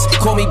names,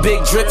 call me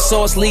Big Drip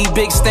Sauce, leave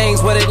big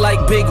stains where they like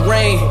big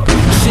rain.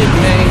 Shit,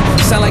 man,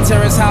 sound like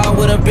Terrence Howard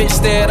with a bitch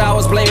stared. I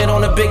was blaming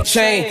on a big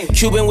chain.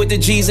 Cuban with the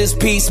Jesus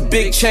piece,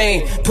 big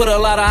chain. Put a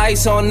lot of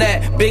ice on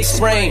that, big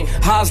sprain.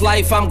 How's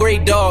life? I'm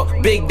great,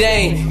 dog, Big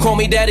Dane. Call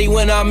me daddy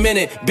when I'm in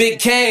it, Big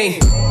Kane.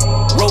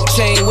 Rope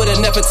chain with a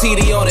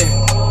Nefertiti on it.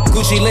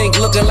 Gucci link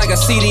looking like a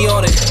CD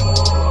on it.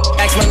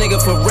 Ask my nigga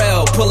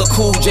Pharrell, pull a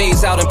cool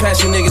J's out and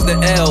pass you niggas the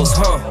L's,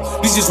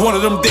 This just one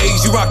of them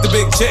days you rock the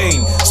big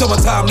chain.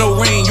 Summertime, no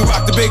rain, you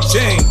rock the big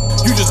chain.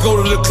 You just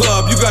go to the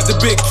club, you got the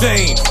big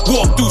chain.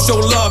 Walk through, show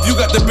love, you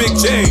got the big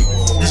chain.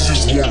 This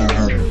is one of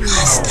them.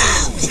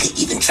 Hostile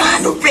nigga, even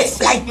trying to riff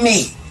like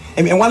me.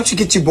 Hey man, why don't you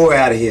get your boy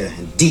out of here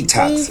and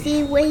detox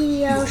him? Weezy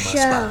Radio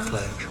Show.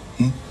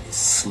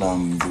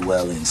 Slum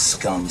dwelling,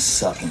 scum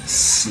sucking,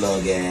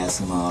 slug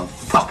ass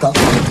motherfucker.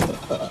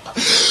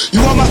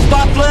 You want my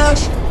spot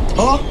flash?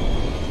 Huh?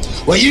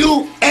 Well,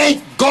 you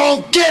ain't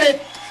gon' get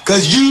it,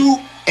 cause you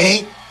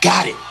ain't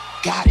got it.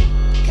 Got it.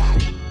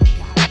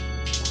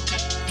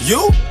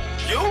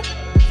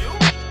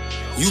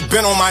 You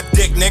been on my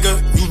dick,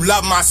 nigga. You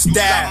love my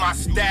style.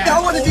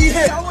 I wanna be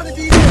here.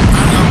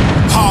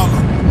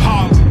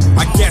 Harlem.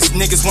 I guess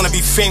niggas wanna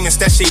be famous,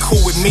 that shit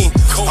cool with me.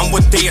 I'm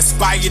what they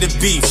aspire to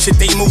be, shit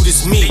they mood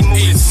is me.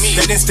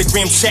 That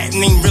Instagram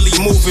chatting ain't really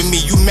moving me.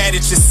 You mad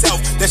at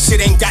yourself, that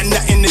shit ain't got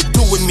nothing to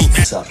do with me.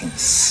 Sucking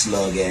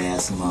slug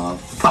ass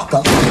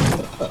motherfucker.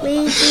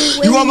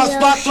 Weezy You want my Radio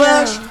spot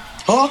flash? Show.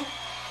 Huh?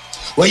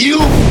 Well,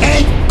 you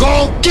ain't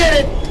gon' get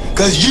it,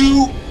 cause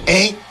you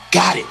ain't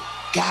got it.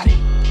 Got it.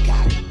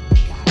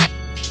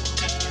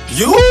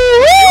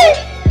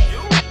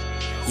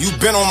 You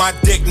been on my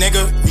dick,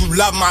 nigga. You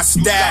love my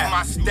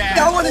style.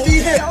 I wanna be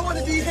here.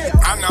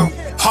 I know.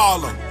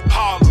 Harlem.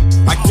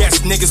 I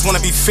guess niggas wanna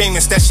be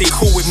famous, that shit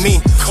cool with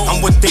me.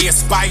 I'm what they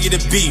aspire to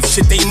be,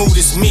 shit they mood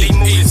is me.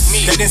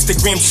 That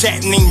Instagram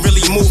chatting ain't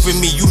really moving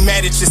me. You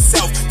mad at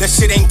yourself, that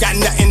shit ain't got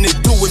nothing to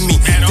do with me.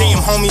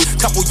 Damn, homie,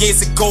 couple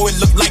years ago it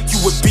looked like you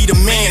would be the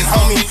man,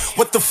 homie.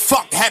 What the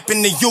fuck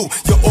happened to you?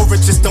 Your aura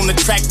just don't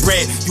attract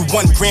bread. You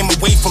 1 gram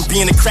away from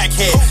being a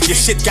crackhead. Your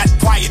shit got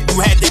quiet, you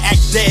had to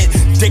act dead.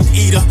 Dick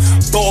eater,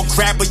 ball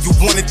grabber, you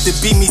wanted to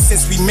be me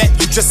since we met.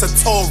 You just a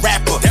tall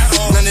rapper.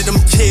 None of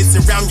them kids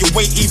around your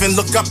way even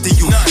look up to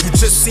you. You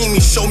just see me,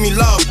 show me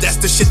love, that's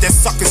the shit that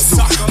suckers do.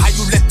 How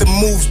you let the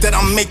moves that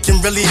I'm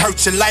making really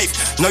hurt your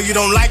life? No, you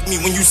don't like me,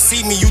 when you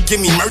see me, you give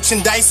me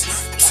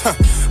merchandise.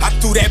 I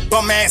threw that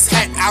bum ass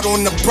hat out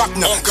on the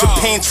Bruckner.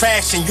 Japan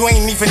trash and you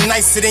ain't even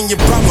nicer than your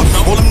brother.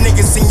 All them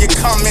niggas in your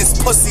comments,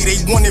 pussy, they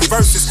wanted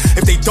verses.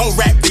 If they don't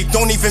rap, they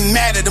don't even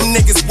matter, them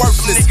niggas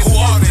worthless.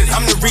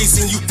 I'm the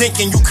reason you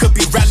thinking you could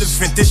be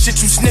relevant. This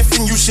shit you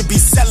sniffing, you should be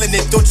selling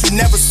it, thought you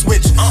never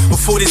switch.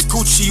 Before this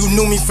Gucci, you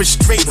knew me for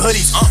straight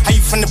hoodies. How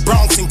you from the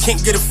Bronx and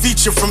can't get a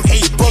feature from A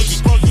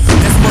Boogie?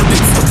 That's word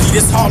to Tookie,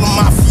 this Harlem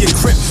Mafia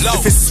crib.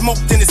 If it's smoke,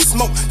 then it's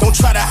smoke. Don't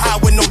try to hide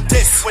with no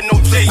diss.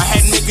 I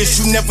had niggas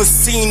you never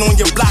seen on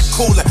your block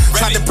cooler.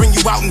 Tried to bring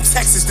you out in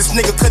Texas, this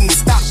nigga couldn't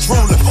stop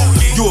drooling.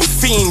 You a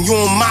fiend, you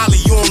on Molly,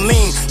 you on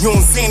lean, you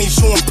on Xannies,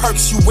 you on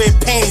perks, you wear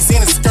panties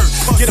and a skirt.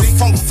 Get a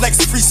funk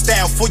flex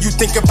freestyle before you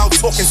think about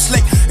talking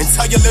slick. And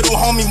tell your little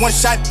homie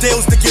 1-shot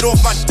deals to get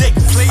off my dick.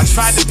 I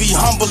tried to be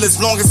humble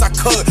as long as I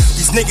could.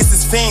 These niggas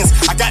is fans,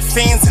 I got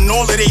fans in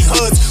all of they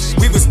hoods.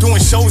 We was doing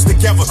shows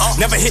together,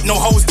 never hit no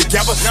hoes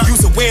together.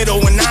 You's a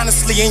weirdo and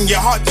honestly in your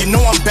heart you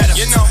know I'm better.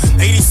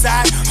 80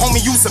 side,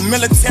 homie, you's a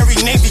military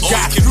Navy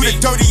guy. You the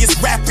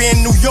dirtiest rapper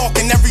in New York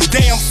and every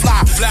day I'm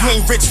fly. You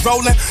ain't rich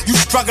rolling, you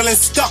struggling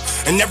stuck.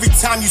 And every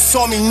time you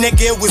saw me,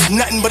 nigga, it was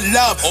nothing but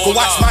love. Go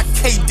watch my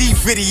KD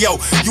video,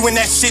 you in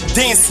that shit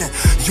dancing.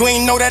 You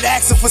ain't know that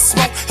asking for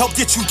smoke help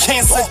get you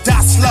cancer,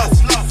 die slow.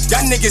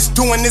 Y'all niggas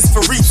doing this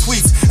for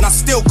retweets, and I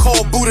still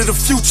call Buddha the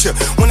future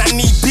when I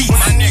need beats.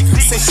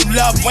 Since you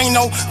love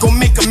Wayno, go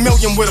make $1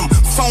 million with him.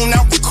 Phone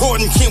out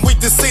recording, can't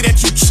wait to say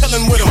that you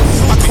chillin' with him.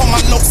 I call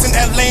my lokes in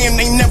LA and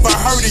they never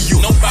heard of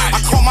you.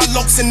 I call my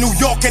lokes in New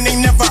York and they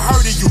never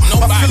heard of you.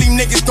 My Philly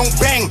niggas don't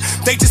bang,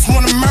 they just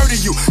wanna murder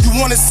you. You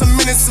wanted some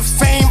minutes of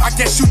fame, I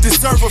guess you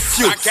deserve a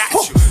few.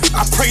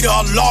 I pray to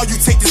Allah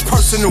you take this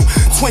personal.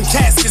 Twin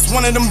caskets,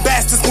 one of them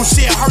bastards gon'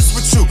 share a hearse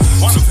with you.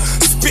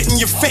 spit in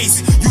your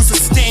face. Used to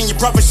stay in your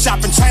brother's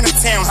shop in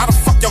Chinatown. How the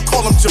fuck y'all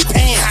call him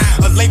Japan?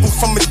 A label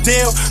from a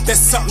deal,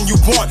 that's something you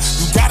want.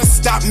 You gotta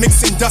stop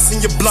mixing dust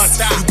in your blunt.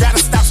 You gotta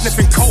stop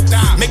sniffing coke.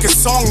 Make a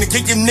song to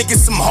give you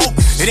niggas some hope.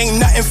 It ain't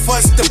nothing for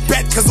us to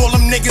bet, cause all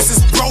them niggas is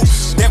broke.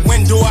 That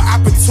window of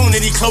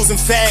opportunity closing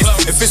fast.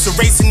 If it's a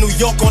race in New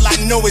York, all I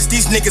know is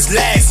these niggas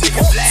last.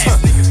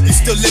 You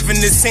still live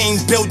in the same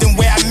building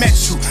where I met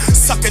you.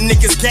 Sucker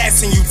niggas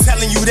gassing you,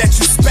 telling you that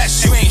you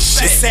special.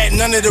 It's sad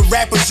none of the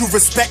rappers you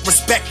respect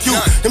you.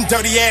 Them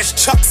dirty ass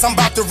chucks, I'm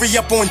about to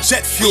re-up on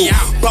jet fuel.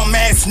 Bum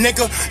ass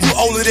nigga, you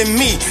older than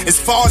me. As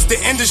far as the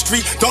industry,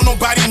 don't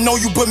nobody know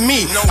you but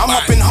me. I'm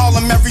up in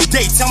Harlem every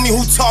day, tell me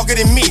who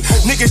targeted me.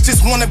 Niggas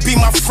just wanna be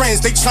my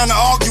friends, they tryna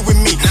argue with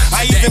me.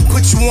 I even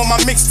put you on my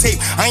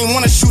mixtape, I ain't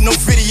wanna shoot no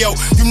video.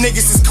 You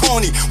niggas is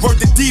corny, word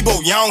to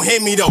Debo, y'all don't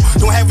hear me though.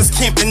 Don't have us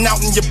camping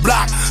out in your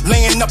block,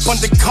 laying up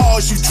under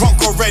cars, you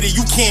drunk already,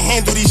 you can't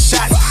handle these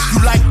shots.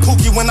 You like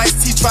Pookie when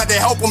Ice-T tried to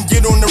help him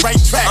get on the right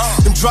track.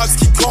 Them drugs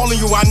keep calling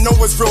you, I know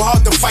it's real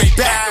hard to fight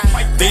back.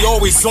 They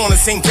always on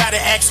us, ain't gotta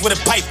ask with a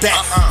pipe back.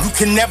 You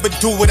can never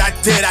do what I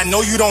did, I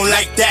know you don't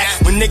like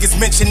that. When niggas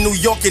mention New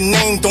York, your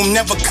name don't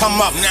never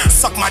come up.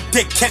 Suck my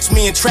dick, catch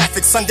me in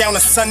traffic, sundown to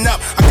sun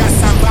up. I got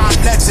signed by a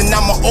legend,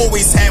 I'ma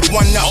always have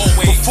one up.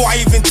 Before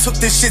I even took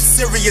this shit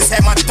serious,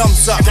 had my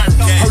thumbs up.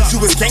 Heard you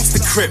was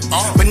gangsta crip,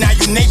 but now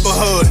you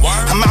neighborhood.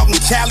 I'm out in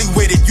Cali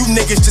with it, you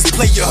niggas just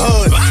play your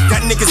hood.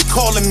 Got niggas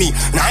calling me,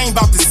 now I ain't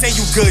about to say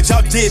you good.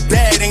 Y'all did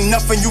bad, ain't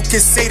nothing you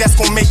can say that's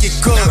gonna make it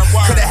good.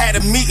 Could've had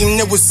a meeting,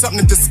 there was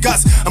something to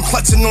discuss. I'm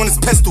clutching on this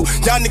pistol,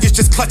 y'all niggas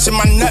just clutching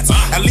my nuts.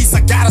 At least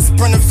I got a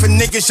sprinter for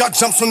niggas, y'all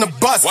jumps on the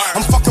bus.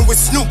 I'm fucking with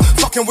Snoop,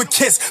 fucking with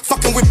Kiss,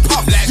 fucking with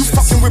Puff. You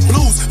fucking with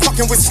Blues,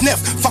 fucking with Sniff,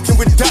 fucking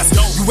with Dust.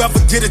 You ever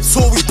get a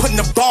tour, we putting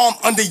a bomb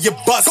under your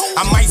bus.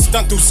 I might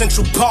stunt through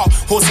Central Park,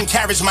 horse and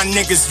carriage my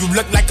niggas. You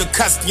look like a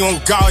custody on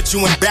guard,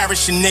 you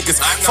embarrassing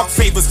niggas. Fuck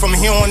favors from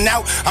here on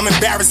out, I'm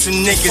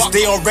embarrassing niggas.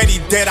 They already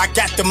dead, I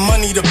got the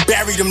money to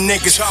bury them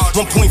niggas.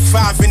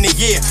 1.5 in a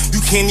year,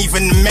 you can't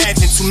even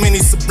imagine. Too many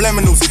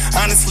subliminals,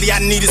 honestly I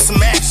needed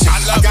some action.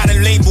 I got a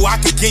label, I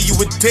could give you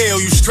a deal.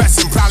 You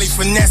stressing, probably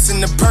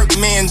finessing the perk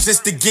man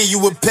just to give you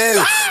a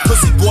pill.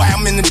 Pussy boy,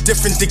 I'm in a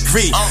different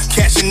degree.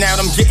 Cashing out,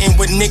 I'm getting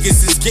what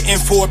niggas is getting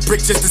for a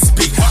brick just to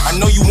speak. I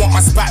know you want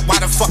my spot, why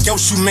the fuck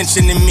else you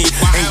mentioning me?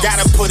 Ain't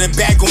gotta put a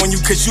bag on you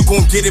cause you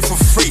gon' get it for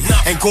free.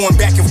 Ain't going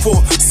back and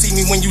forth, see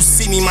me when you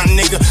see me my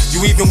nigga.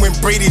 You even when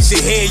braided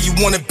your hair, you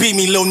wanna beat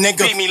me little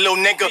nigga. Beat me little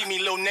nigga. Beat me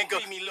little nigga.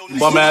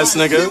 Bum ass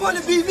nigga. You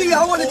wanna be me,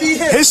 I wanna be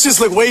him. His shits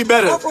look way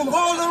better. I'm from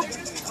Harlem.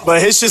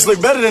 But his shits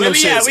look better than them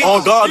shits.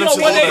 On God, them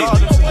shits.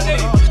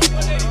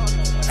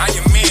 How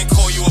your man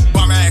call you a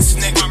bum ass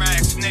nigga? Bum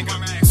ass nigga.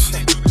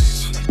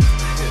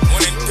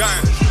 When it's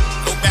done,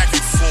 go back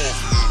and forth.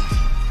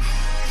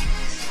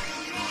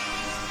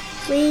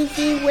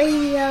 Weezy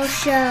Radio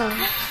Show.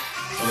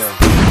 Yeah.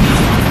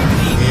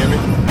 You hear me?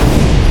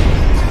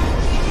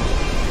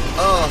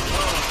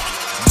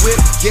 Whip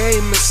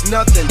game is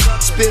nothing,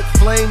 spit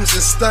flames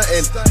and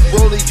stuntin'.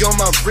 Rolling on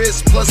my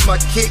wrist, plus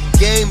my kick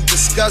game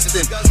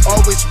disgusting.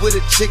 Always with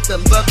a chick that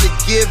love to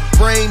give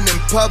brain in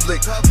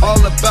public.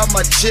 All about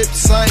my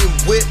chips, I ain't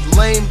with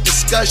lame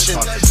discussion.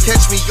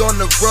 Catch me on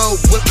the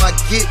road with my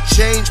get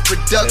change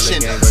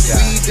production.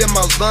 Weed in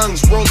my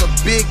lungs, roll a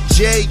Big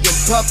J and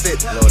puff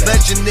it.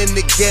 Legend in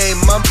the game,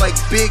 I'm like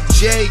Big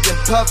J and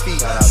Puffy.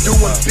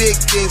 Doing big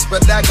things,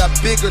 but I got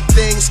bigger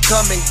things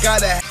coming.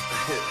 Gotta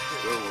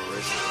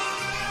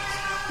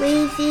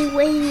Weezy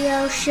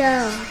Radio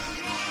Show.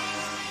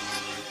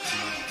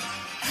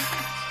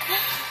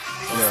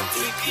 Yeah.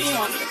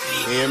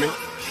 You hear me?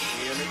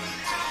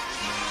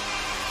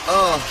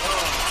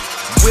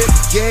 Whip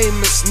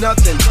game is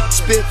nothing,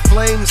 spit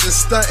flames and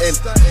stuntin'.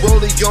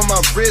 Rolling on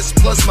my wrist,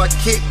 plus my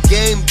kick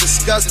game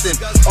disgusting.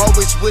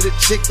 Always with a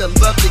chick that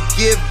love to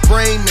give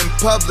brain in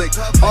public.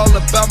 All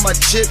about my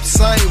chips,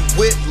 I ain't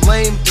with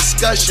lame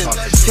discussion.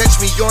 Catch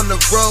me on the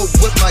road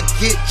with my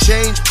get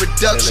change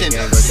production.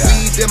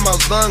 Weed in my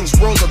lungs,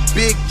 roll a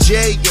Big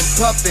J and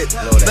puff it.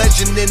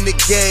 Legend in the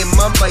game,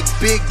 I'm like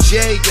Big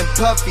J and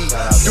Puffy.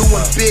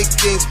 Doing big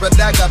things, but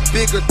I got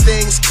bigger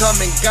things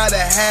coming. Gotta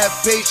have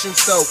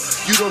patience though,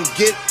 you don't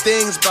get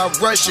things by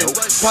rushing.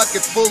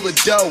 Pocket full of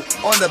dough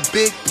on a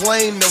big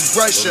plane to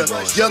Russia.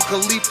 Young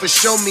Khalifa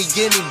show me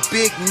any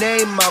big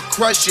name, I'll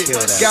crush it.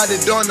 Got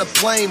it on the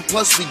plane,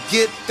 plus we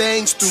get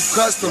things through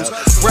customs.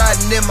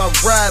 Riding in my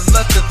ride,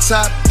 let the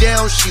top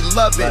down, she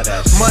love it.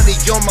 Money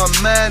on my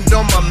mind,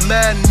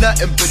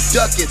 nothing but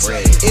ducats.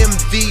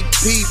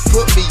 MVP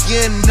put me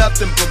in,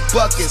 nothing but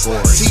buckets.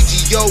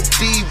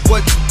 TGOD,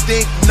 what you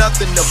think,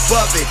 nothing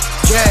above it.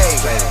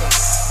 Gang.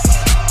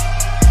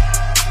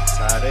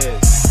 That's how it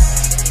is.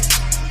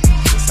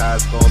 That's how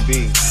it's gonna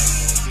be.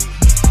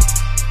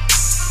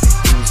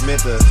 He was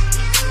meant to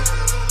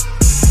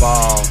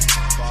ball,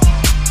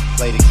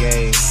 play the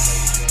game.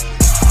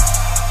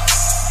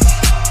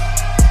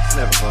 It's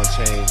never gonna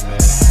change, man.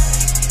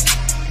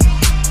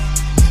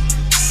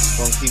 It's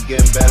gonna keep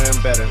getting better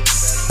and better.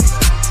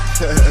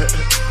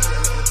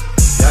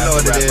 I know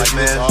what it is, like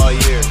man. All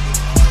year.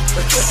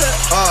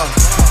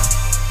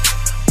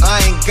 I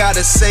ain't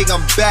gotta say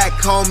I'm back,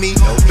 homie.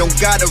 Don't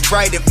gotta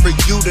write it for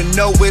you to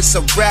know it's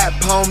a rap,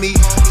 homie.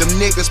 Them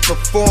niggas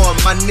perform,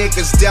 my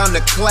niggas down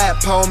to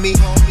clap, homie.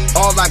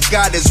 All I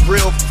got is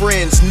real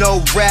friends, no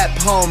rap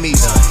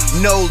homies.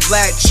 No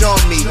latch on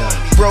me,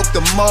 broke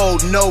the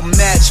mold, no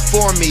match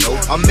for me.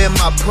 I'm in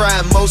my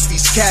prime, most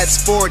these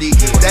cats 40.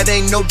 That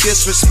ain't no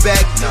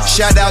disrespect.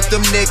 Shout out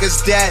them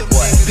niggas that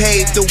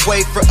paved the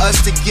way for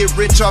us to get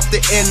rich off the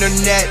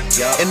internet.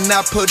 And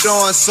I put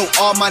on so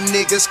all my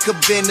niggas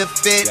could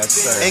benefit.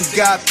 And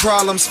got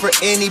problems for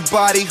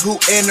anybody who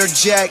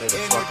interject.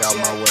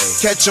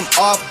 Catch them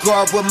off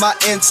guard with my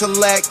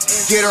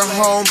intellect. Get her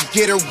home,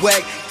 get her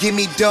wet. Give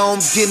me dome,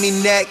 give me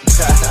neck.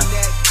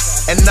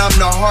 And I'm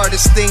the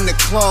hardest thing to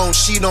clone.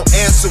 She don't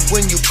answer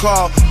when you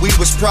call. We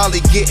was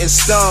probably getting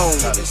stoned.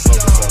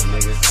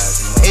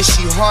 And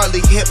she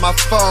hardly hit my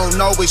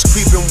phone. Always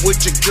creeping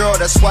with your girl,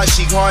 that's why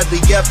she hardly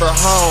ever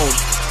home.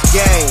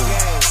 Gang.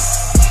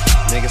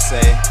 Niggas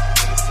say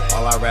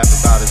all I rap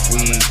about is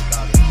weed.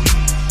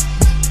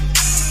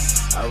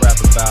 I rap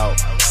about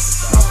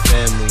my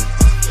family,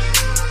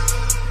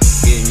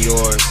 getting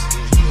yours,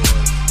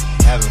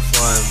 having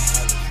fun,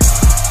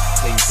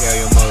 taking care of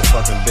your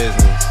motherfucking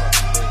business.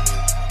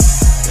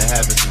 There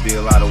happens to be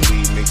a lot of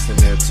weed mixed in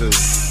there too.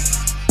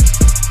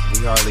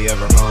 We hardly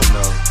ever home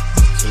though,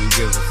 so who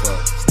gives a fuck?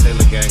 It's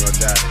Taylor Gang or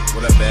die.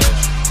 What up,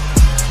 Ash?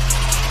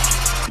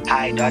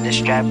 Hide all the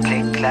strap,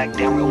 click, clack,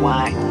 then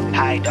rewind.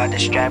 Hide all the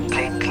strap,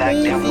 click, clack,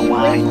 then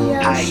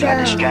rewind. Hide all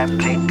the strap,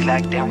 click,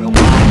 clack, then rewind.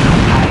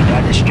 Hide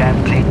all the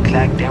strap, click,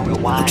 clack, then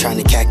rewind. I'm trying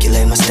to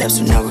calculate my steps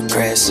with no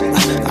regrets.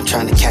 I'm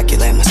trying to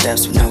calculate my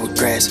steps with no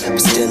regrets, but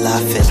still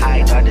I feel.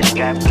 Hide all the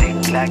strap,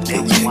 click, clack,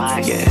 then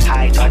rewind.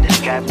 Hide all the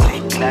strap,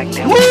 click, clack,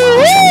 then rewind.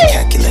 I'm trying to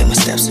calculate my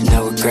steps with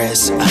no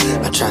regrets.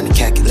 I'm trying to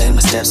calculate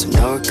my steps with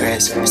no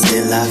regrets, but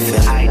still I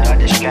feel. Hide all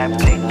the strap,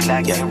 click,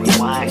 clack, then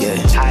rewind.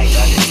 Hide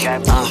all the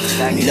strap, click,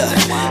 clack.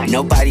 Look,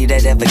 nobody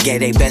that ever gave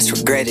their best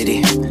regretted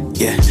it.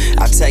 Yeah,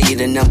 I'll tell you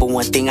the number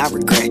one thing I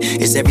regret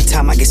is every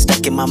time I get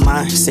stuck in my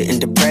mind, sitting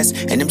depressed,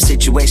 and them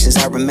situations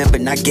I remember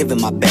not giving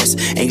my best.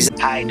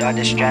 Hide all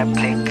the strap,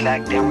 click,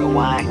 clack, then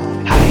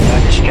rewind. Hide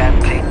all the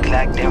strap, click,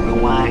 clack, then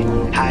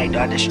rewind. Hide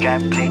all the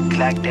strap, click,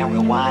 clack, then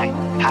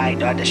rewind.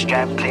 Hide all the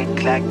strap, click,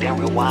 clack, then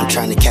rewind. I'm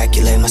trying to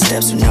calculate my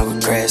steps with no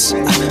regrets.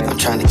 I'm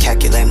trying to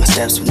calculate my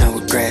steps with no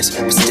regrets,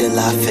 but still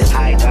I feel.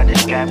 Hide all the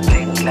strap,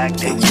 click, clack,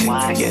 then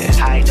rewind.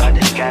 Hide all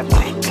the strap,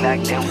 click, clack,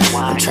 then rewind.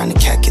 I'm trying to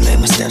calculate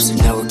my steps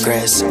with no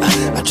regrets.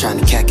 I'm trying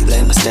to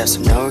calculate my steps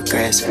with no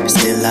regrets, but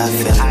still I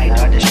feel. Hide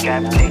all the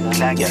strap, click,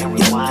 clack, then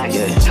rewind.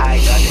 Hide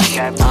all the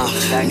strap, click,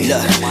 clack,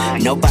 then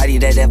rewind. Nobody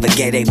that ever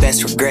gave their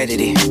best regretted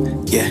it.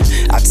 Yeah,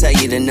 I'll tell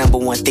you the number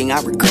one thing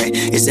I regret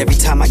is every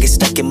time I get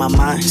stuck in my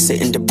mind,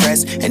 sitting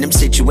depressed, and them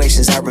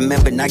situations I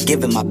remember not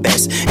giving my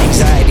best.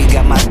 Anxiety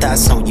got my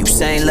thoughts on you,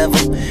 same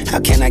level. How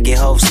can I get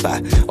Hope's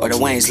spot or the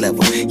Wayne's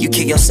level? You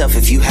kill yourself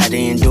if you had to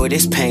endure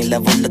this pain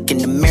level. Look in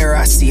the mirror,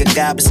 I see a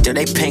God, but still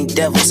they paint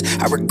devils.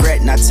 I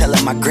regret not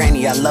telling my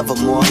granny I love her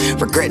more.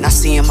 Regret not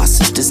seeing my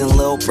sisters and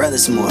little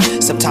brothers more.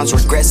 Sometimes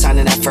regret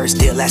signing that first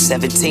deal at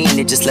 17.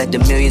 It just led to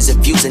millions of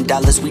views and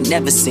dollars we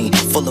never seen.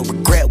 Full of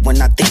regret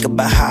when I think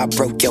about how I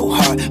broke your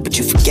heart, but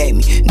you forgave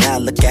me. Now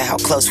look at how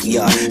close we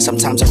are.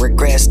 Sometimes I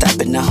regret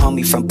stopping the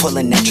homie from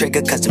pulling that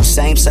trigger, cause them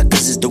same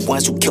suckers is the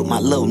ones who killed my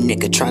little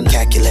nigga. Trying to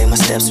calculate my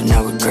steps with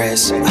no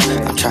regrets.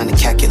 I'm trying to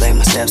calculate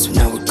my steps with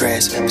no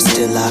regrets, but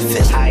still I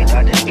feel. Hide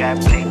all the strap,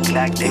 click,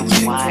 clack, then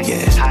rewind.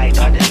 Hide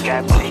all the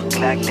strap, click,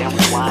 clack, then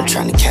rewind. I'm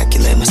trying to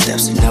calculate my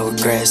steps with no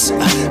regrets.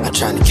 I'm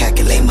trying to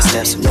calculate my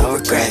steps with no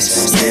regrets,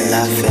 but still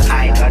I feel.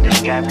 Hide all the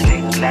strap,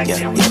 click, clack,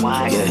 then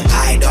rewind.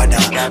 Hide all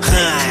the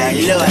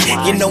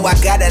look, you know I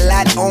got a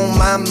lot on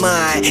my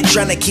mind.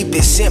 Trying to keep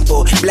it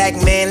simple. Black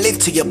man, live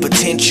to your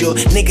potential.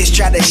 Niggas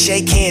try to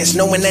shake hands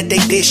knowing that they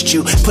dissed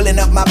you. Pulling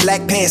up my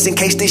black pants in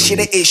case this shit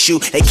a issue.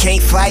 They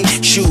can't fight,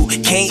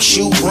 shoot, can't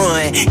shoot,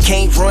 run.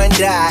 Can't run,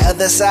 die.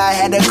 Other side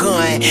had a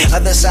gun.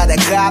 Other side a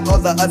cop or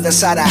the other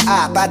side a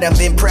op. I done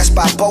been pressed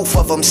by both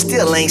of them,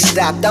 still ain't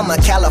stopped. I'm a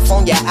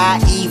California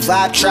IE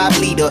vibe tribe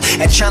leader.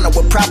 And China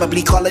would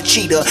probably call her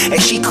cheater,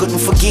 and she couldn't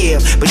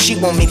forgive, but she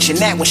won't mention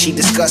that when she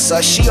discuss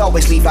us. She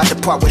always leave out the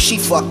part where she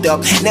fucked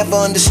up. Never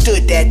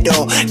understood that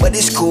though, but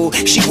it's cool.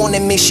 She won't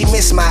admit she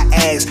miss my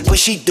ass, but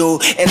she do.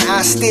 And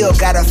I still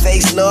got her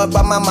face loved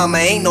by my mama.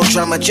 Ain't no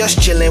drama, just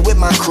chillin' with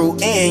my crew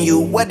and you.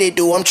 What it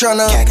do? I'm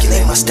tryna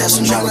calculate my steps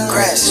with no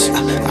regrets.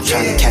 I'm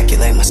tryna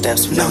calculate my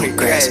steps with no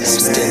regrets, but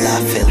still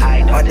I feel.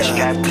 Hide all the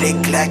strap, click,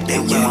 clack,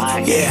 then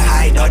rewind.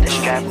 Hide all the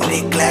strap,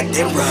 click, clack,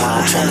 then rewind.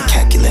 I'm tryna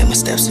calculate my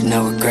steps with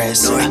no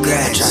regrets. I'm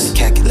tryna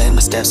calculate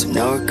my steps with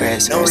no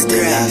regrets, but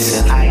still I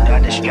feel. Hide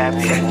all the strap,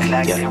 click,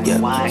 clack, then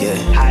rewind.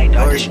 Hide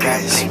all the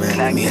strap, click,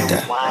 clack, then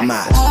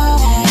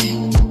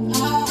rewind.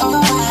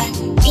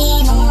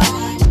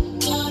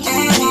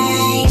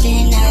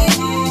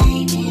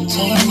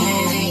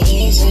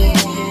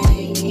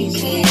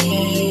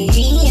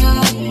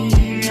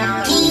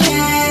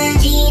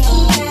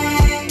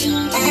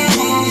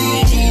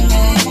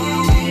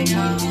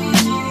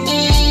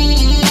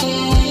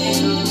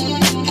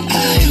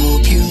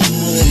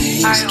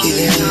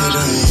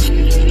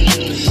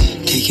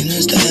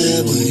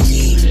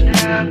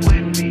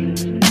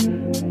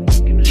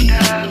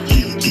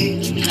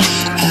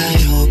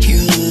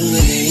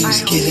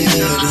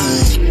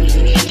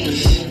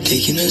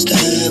 Taking a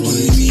stab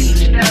with me.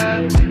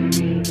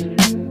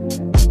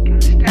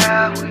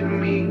 Stab with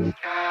me.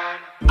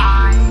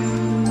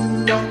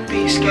 Don't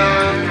be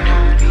scared.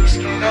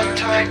 No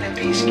time to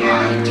be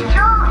scared.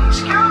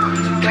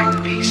 Don't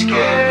be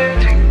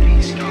scared.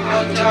 No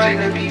time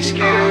to be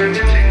scared.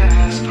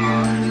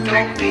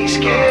 Don't be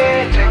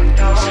scared.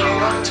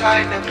 No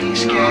time to be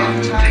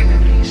scared.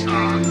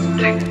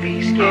 Don't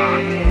be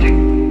scared.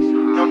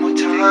 No more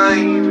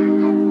time.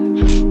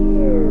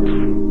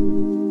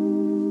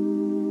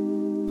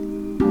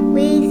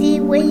 Weezy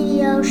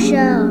Radio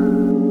Show.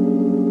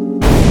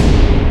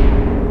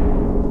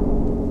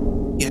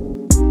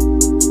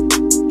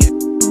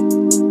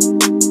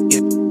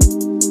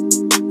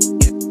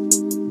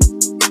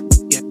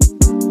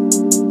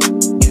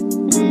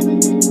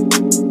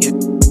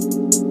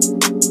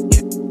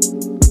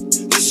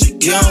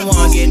 You don't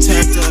wanna get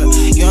turned up,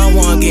 you don't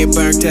wanna get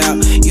burnt out.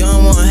 You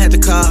don't wanna have to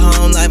call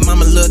home like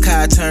mama, look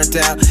how I turned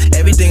out.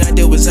 Everything I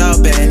did was all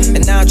bad,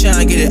 and now I'm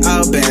trying to get it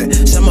all back.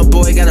 Summer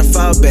boy gotta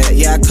fall back,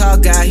 yeah I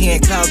called God, he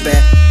ain't called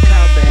back.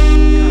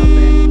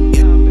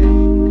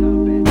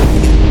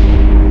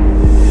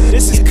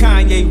 This is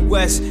Kanye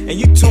West, and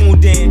you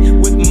tuned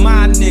in with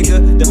my nigga,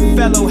 the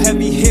fellow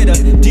heavy hitter,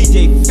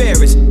 DJ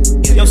Ferris.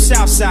 Yo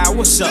Southside,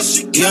 what's up?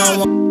 You don't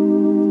want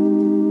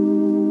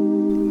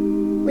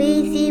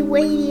Weezy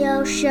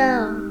Radio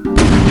Show.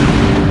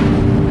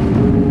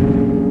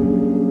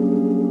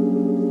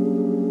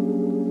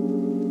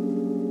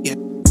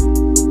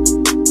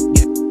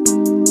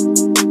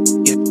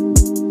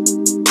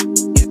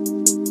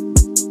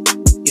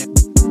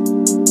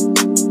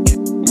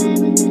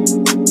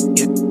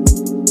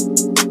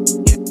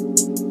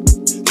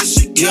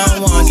 You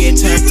don't wanna get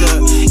turned up,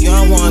 you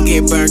don't wanna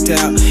get burnt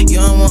out. You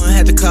don't wanna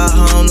have to call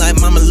home like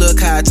mama, look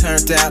how I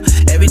turned out.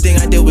 Everything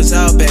I did was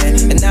all bad,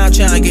 and now I'm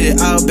trying to get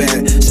it all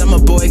back. Summer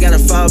boy gotta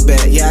fall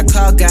back, yeah I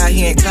called God,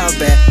 he ain't called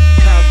back.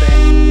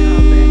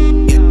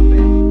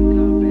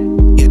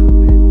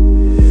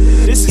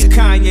 This is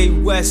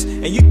Kanye West,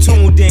 and you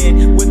tuned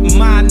in with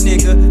my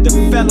nigga, the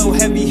fellow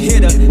heavy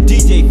hitter,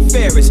 DJ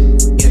Ferris.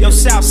 Yo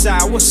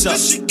Southside, what's up?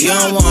 You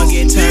don't wanna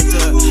get turned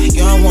up,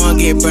 you don't wanna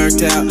get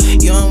burnt out.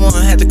 You don't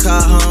wanna have to call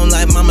home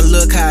like mama,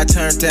 look how I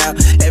turned out.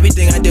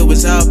 Everything I did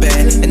was all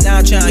bad, and now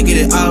I'm trying to get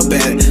it all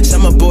back.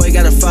 Summer boy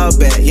gotta fall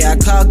back, yeah I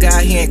called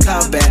God, he ain't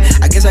called back.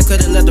 I guess I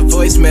could've left a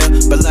voicemail,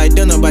 but like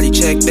don't nobody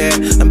check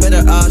that. I'm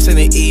better off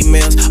sending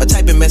emails or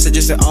typing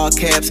messages in all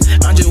caps.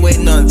 I'm just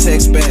waiting on a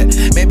text back,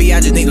 maybe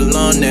I just need a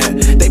long nap.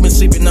 They been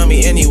sleeping on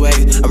me anyway,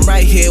 I'm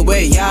right here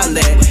where y'all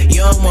at.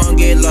 You don't wanna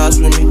get lost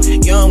with me,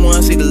 you don't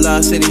wanna see the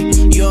lost city.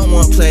 You don't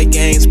wanna play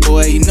games,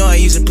 boy, you know I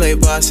used to play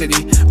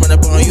varsity. Run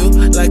up on you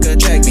like a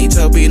track meet,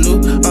 Toby Lou.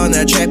 On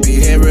that track,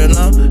 be hair real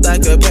long,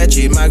 like a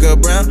patchy. My girl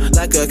brown,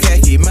 like a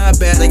khaki. My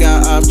bad, I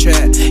got off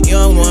track. You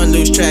don't wanna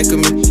lose track of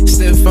me.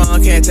 Stiff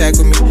on, can't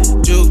tackle me.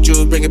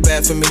 Juke, bring it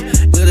back for me.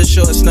 Little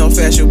shorts, no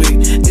fashion week.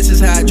 This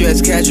is how I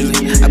dress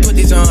casually. I put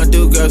these on,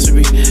 do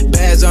grocery.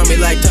 Bags on me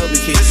like Toby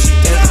Keith.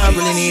 And I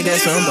really need that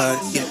somebody.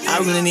 Yeah,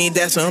 I really need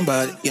that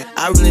somebody. Yeah,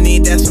 I really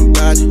need that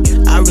somebody.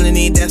 I really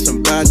need that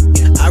somebody.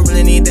 I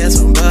really need that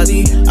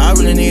somebody. I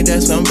really need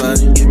that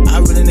somebody. I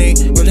really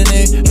need that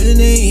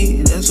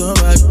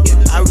somebody.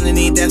 I really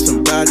need that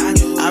somebody.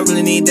 I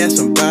really need that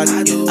somebody.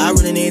 I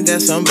really need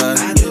that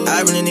somebody.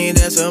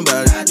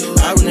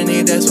 I really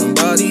need that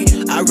somebody.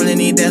 I really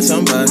need that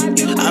somebody.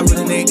 I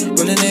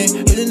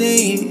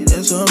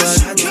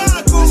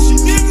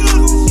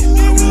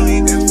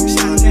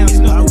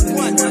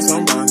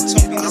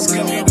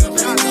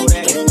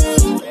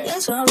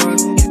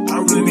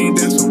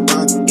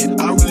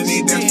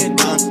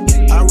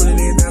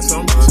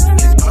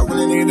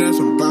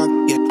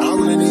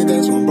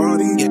really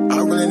need that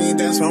somebody.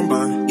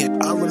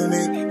 I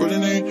really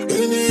need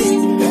that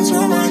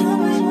somebody.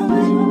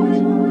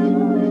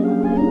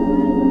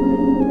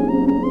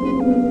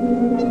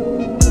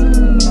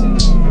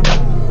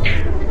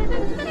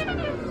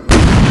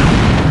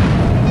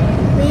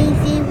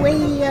 Weezy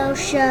Radio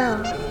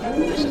Show.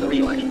 This is the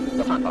real action,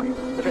 the fun volume,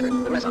 the trigger,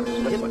 the renaissance,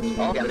 the influence,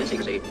 all gathered in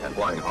secrecy and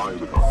blind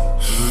eyes of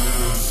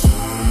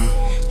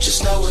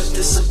Just know what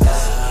this about.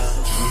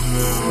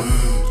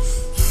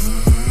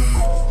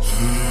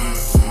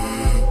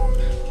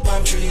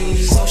 Palm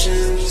trees,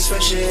 oceans,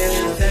 fresh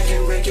air that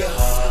can break your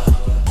heart.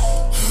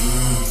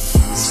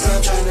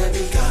 Stop trying to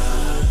be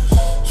God.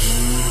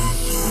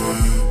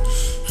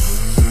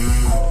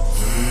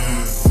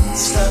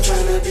 Stop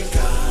trying to be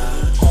God.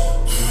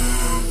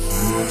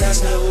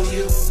 That's not who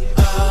you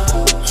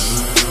are.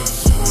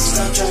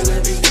 Stop trying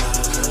to be God.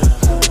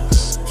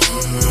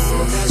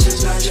 That's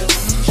just not your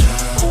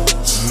job.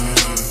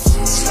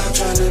 Stop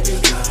trying to be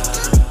God.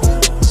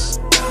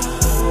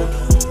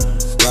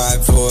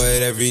 Ride for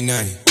it every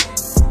night.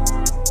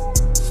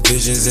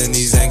 Visions in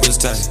these ankles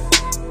tight.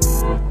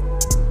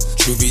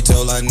 Truth be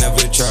told, I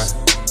never try.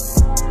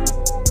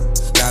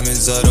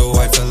 Diamonds are the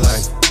white for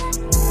life.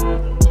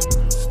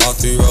 All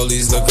three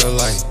rollies look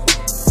alike.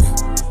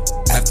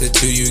 After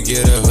two, you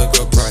get a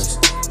hookup price.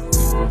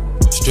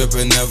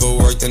 Stripper never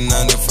worked a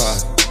 9 to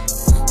 5.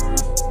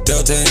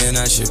 Delta and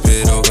I ship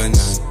it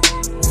overnight.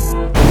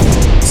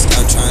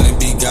 Stop trying to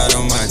be God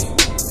Almighty.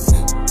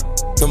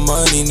 The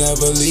money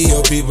never leave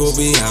your people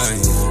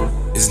behind.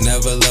 It's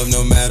never love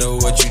no matter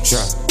what you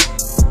try.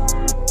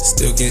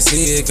 Still can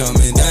see it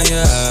coming down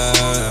your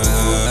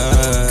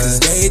eyes. Cause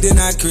they did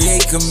not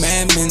create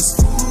commandments.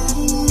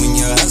 When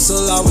you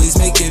hustle, always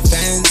make it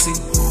fancy.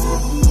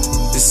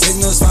 The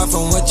signal's far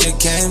from what you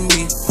can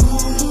be.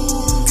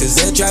 Cause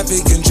air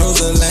traffic controls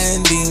the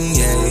landing.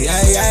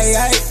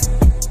 Yeah.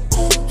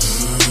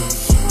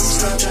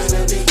 Stop trying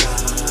to be God.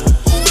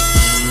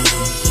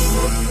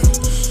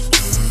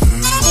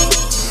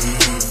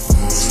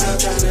 Stop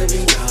trying to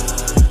be God.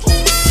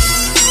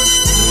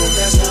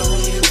 That's not who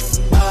you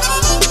are.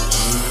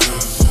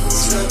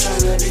 Stop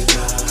trying to be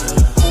God.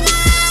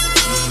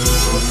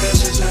 That's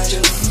just not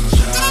you.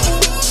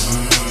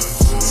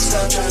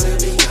 Stop trying to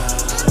be God.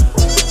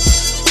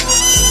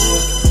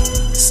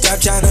 Stop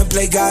trying to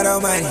play God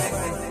Almighty.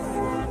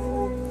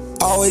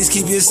 Always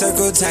keep your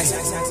circle tight.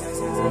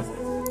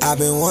 I've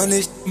been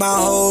wanting my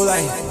whole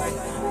life.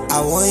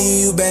 I want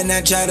you better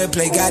not try to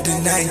play God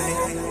tonight.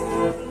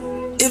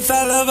 If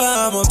I love her,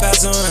 I'ma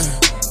pass on her.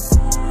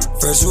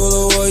 First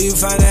rule of war, you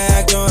find an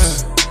act on her.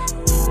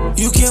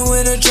 You can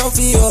win a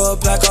trophy or a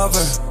plaque off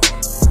her,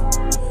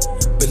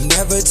 but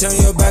never turn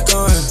your back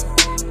on her.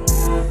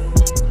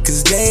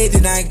 Cause they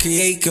did not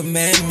create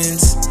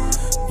commandments.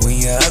 When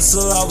you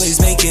hustle, always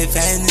make it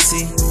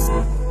fantasy.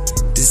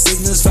 The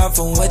signal's far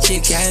from what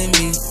you can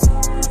be.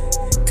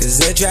 Cause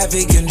air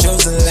traffic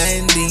controls the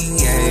landing.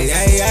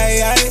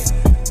 Yeah.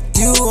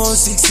 You won't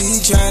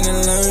succeed trying to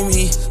learn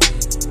me.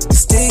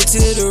 Stick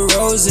to the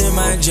roads in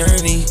my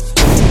journey.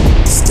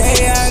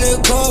 Stay out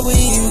of court when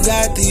you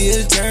got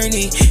the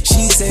attorney.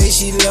 She say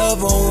she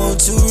love but want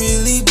to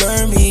really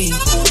burn me.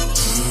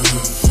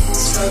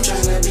 Stop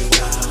trying to be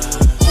God.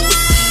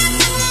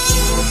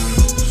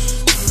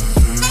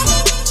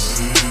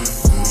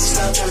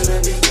 Stop trying to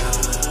be God.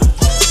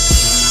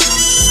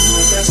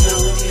 That's not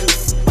who you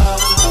are.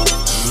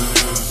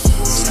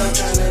 Stop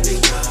trying to be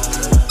God.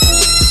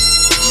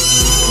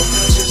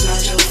 That's just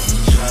not you.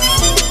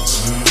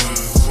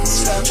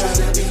 Stop trying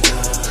to be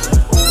God.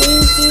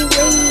 Weezy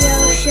Radio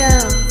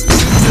Show.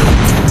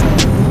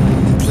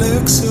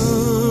 Complex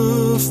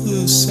of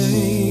the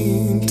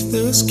saint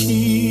that's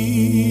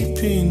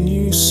keeping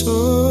you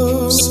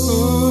so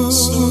still.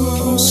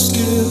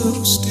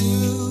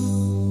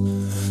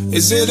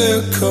 Is it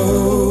a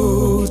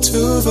coat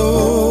of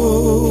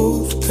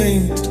old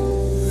paint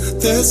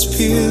that's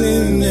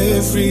peeling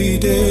every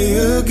day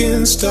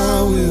against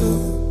our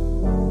will?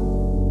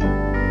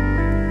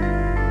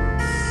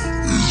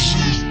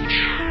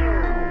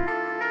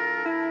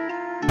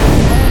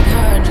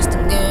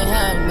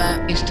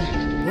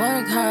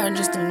 Work hard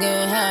just to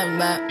get half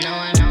back.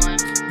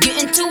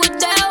 Get into it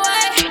that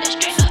way.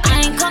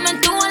 I ain't coming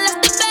through unless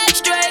the back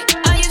straight.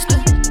 I used to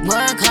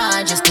work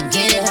hard just to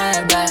get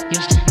her back.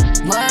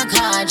 Work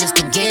hard just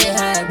to get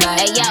her back.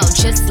 Hey yo,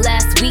 just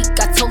last week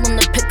I told him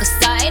to pick a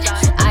side.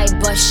 I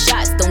bust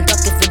shots, don't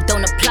duck if it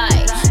don't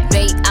apply.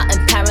 Bait out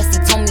in Paris, he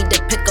told me to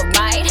pick a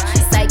ride.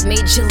 Psych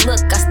made you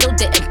look, I still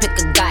didn't pick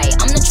a guy.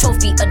 I'm the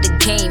trophy of the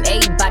game,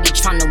 everybody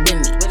tryna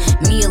win me.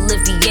 Me,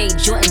 Olivier,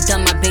 Jordan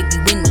done my baby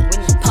Winnie.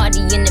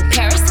 Partying in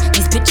Paris,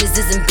 these bitches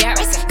is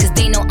embarrassed. Cause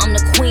they know I'm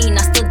the queen,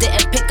 I still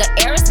didn't pick a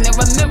heiress.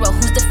 Mirror, mirror,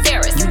 who's the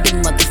fairest? You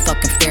the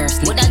motherfucking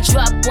fairest. What I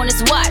drop on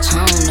his watch?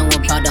 I don't know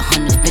about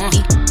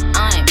 150.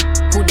 I'm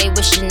who they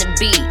wishing to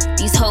be.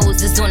 These hoes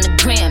is on the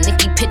gram,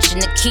 Nicki pitching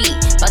the key.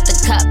 About the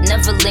cop,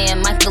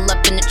 Neverland, Michael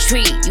up in the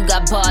tree. You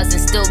got bars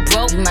and still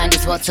broke, you might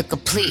as well took a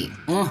plea.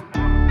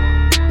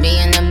 Be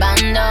in the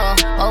bando,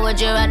 or would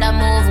you rather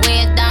move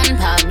with Don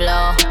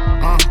Pablo?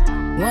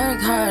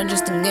 Work hard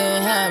just to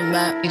get half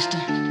back.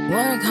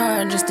 Work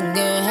hard just to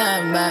get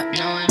half back.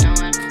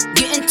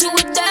 Get into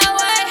it that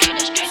way.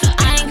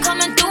 I ain't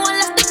coming through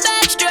unless the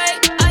back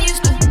straight. I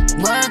used to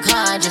work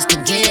hard just to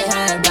get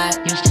her back.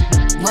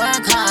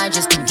 Work hard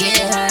just to get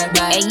her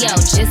back. Hey yo,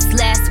 just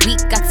last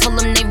week I told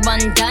them they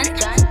run done.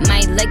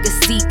 My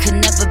legacy could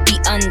never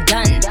be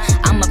undone.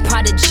 I'm a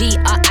prodigy,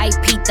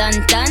 R.I.P. done.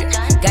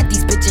 Got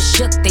these bitches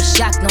shook, they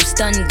shocked, no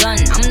stun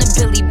gun. I'm the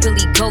Billy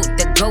goat,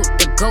 the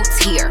goat's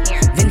here.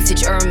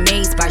 Vintage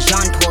Hermes by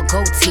Jean-Paul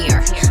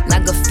Gaultier.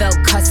 Lagerfeld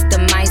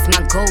customized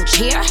my gold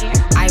chair.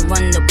 I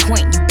run the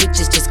point, you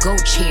bitches just go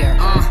cheer.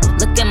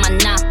 Look at my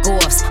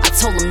knockoffs, I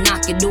told them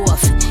knock it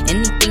off.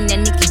 Anything that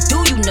Nicki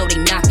do, you know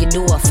they knock it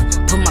off.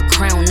 Put my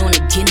crown on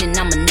again and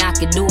I'ma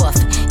knock it off.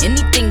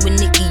 Anything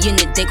with Nicki in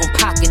it, they gon'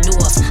 pocket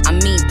off. I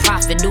mean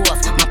profit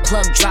off, my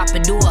plug drop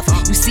it off.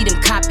 You see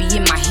them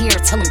copying my hair,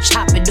 tell them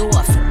chop it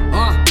off.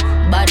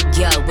 Body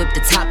girl, whip the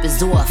top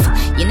is off.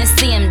 You know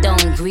see him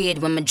don't grid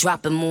when me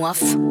drop him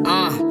off.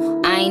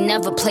 I ain't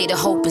never played a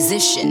whole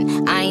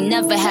position. I ain't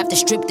never have to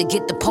strip to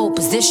get the pole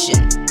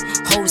position.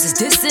 Hoes is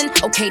dissing,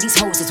 okay, these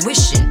hoes is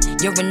wishing.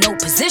 You're in no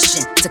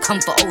position to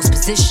come for O's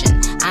position.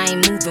 I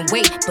ain't moving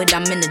weight, but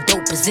I'm in a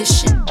dope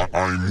position.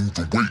 I ain't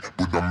moving weight,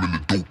 but I'm in a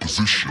dope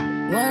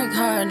position. Work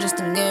hard just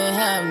to get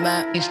half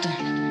back. Used to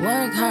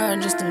work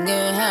hard just to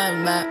get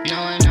half back.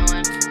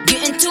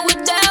 Get into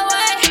it that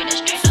way.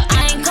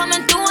 I ain't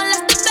coming through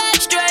unless the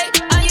back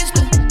straight. I used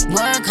to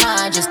work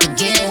hard just to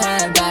get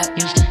half back.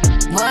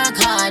 Work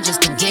hard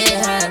just to get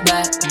half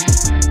back.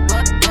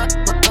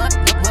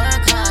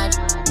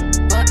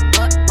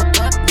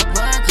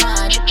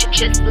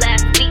 Just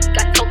last week,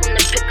 I told him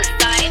to pick a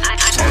side.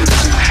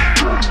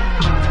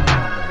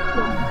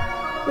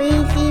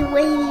 Weezy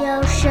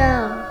Radio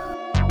Show.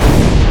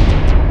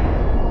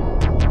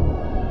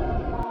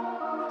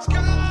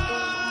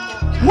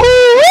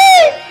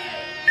 Woo-wee!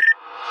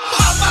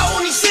 Pop out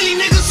on these silly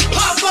niggas,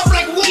 pop up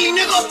like a Willie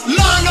nigga.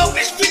 Line up,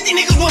 it's 50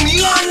 niggas when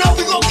we line up,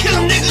 we gon' kill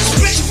them niggas.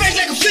 Split your face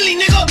like a Philly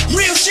nigga.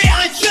 Real shit,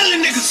 I ain't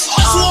feeling niggas.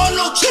 Also all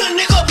no chillin'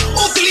 nigga.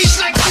 Off the leash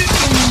like 50.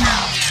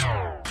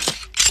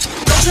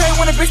 Ain't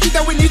when a bitch think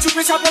that we need you,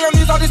 bitch. I put on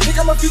these all this dick,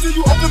 I'm a future.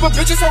 You open but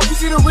bitches, so you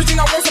see the region.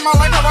 I waste my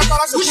life, I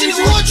thought I should. Wish a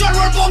nigga would try to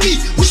run up on me.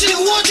 Wish a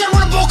nigga would try to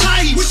run up on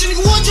Kylie. Wish a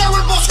nigga would try to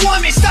run up on Squad,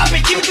 man. Stop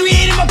it, give me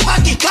 3-8 in my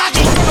pocket. Cock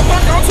it.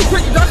 I'm too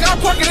quick to duck it,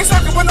 I'm fucking they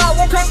suckin', but no, I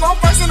won't cause I'm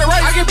first in the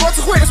race. I get brought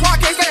too quick, that's why I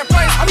can't stay in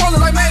place. I'm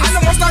rolling like man, I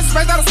know more stars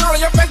space, that'll smile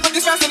on your face, but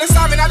this faster than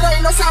Simon. I don't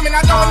ain't no Simon,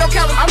 I don't know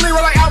Calvin. I'm real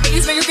like Albert,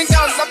 these niggas think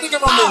thousands, I'm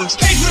thinking about moves.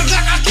 Pay for the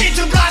block, I came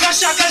to the block, I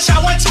shot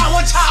one time.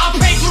 I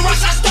paid for the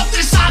rush, I stuffed to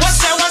the side. One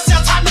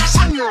cell, top notch,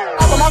 I knew.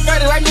 I'm on my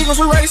fatty like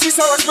niggas, we ready, she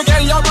so like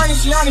spaghetti, y'all running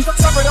Gianni.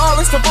 Fuck up it all,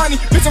 it's the funny.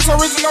 Bitch, I'm so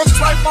original,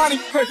 just like funny.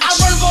 I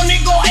run for a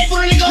nigga, ain't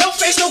for a nigga. No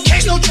face, no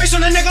case, no trace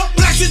on a nigga.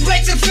 Black shit,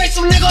 black to the face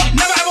on a nigga.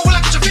 Never ever will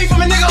I get your feet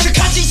from a nigga.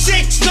 Takashi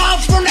 6, no, I'm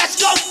from that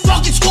scope,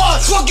 fucking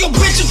squad. Fuck your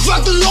bitch and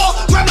fuck the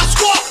law. Grab my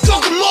squad,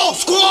 fuck them all,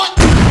 squad.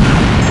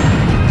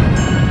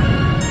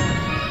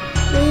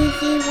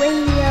 Weezy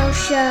Radio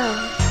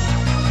Show.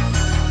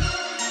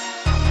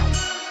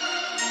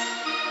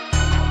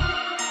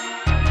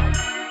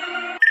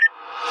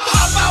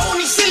 Pop out on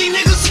these silly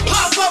niggas,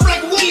 pop up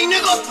like a Willie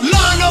nigga.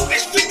 Line up,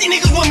 it's 50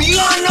 niggas when we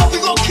line up, we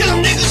gon' kill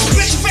them niggas.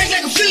 Split your face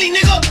like a Philly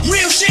nigga.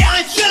 Real shit, I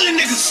ain't feeling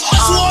niggas.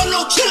 Also all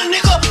no chillin'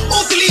 nigga.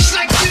 Off the leash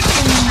like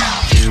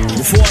 50.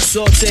 Before I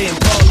saute and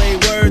parlay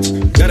words,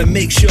 gotta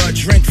make sure I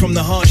drink from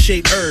the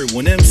heart-shaped herb.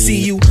 When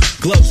MCU,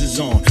 gloves is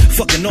on.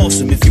 Fucking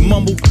awesome. If you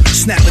mumble,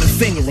 snap of the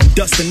finger, I'm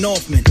Dustin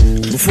Hoffman.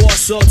 Before I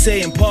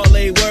saute and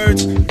parlay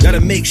words, gotta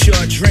make sure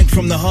I drink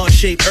from the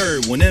heart-shaped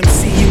herb. When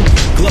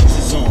MCU, gloves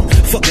is on.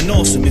 Fucking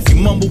awesome. If you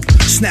mumble,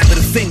 snap of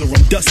the finger,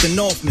 I'm Dustin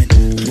Hoffman.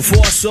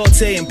 Before I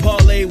saute and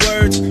parlay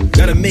words,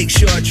 gotta make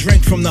sure I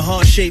drink from the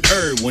heart-shaped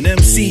herb. When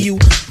MCU,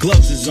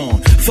 gloves is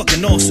on.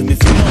 Fucking awesome.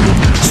 If you mumble,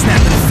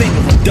 snap of the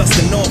finger, I'm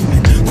Dustin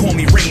Hoffman. Call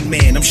me Rain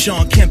Man, I'm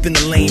Sean Kemp in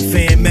the lane,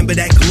 fan. Remember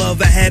that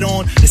glove I had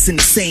on? It's in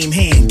the same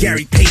hand,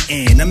 Gary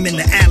Payton. I'm in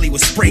the alley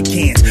with spray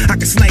cans. I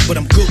can snipe, but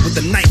I'm good with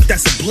a knife,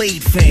 that's a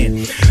blade fan.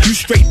 You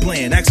straight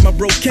bland, ask my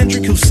bro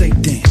Kendrick, he'll say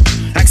damn.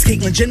 Ask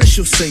Caitlyn Jenner,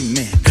 she'll say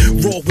man.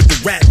 Raw with the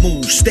rap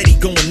moves, steady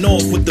going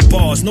off with the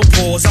bars. No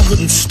pause, I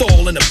wouldn't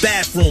stall in the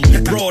bathroom.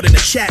 Your broad in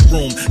the chat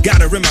room,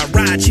 got her in my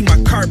ride, she my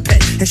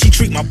carpet. And she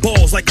treat my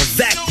balls like a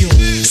vacuum.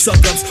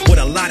 Suck-ups with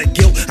a lot of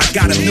guilt, I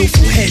got a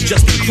milful head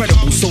just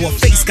incredible. So her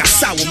face got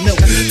sour milk.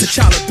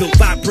 T'Challa built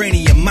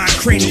vibranium, my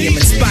cranium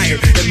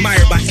inspired,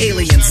 admired by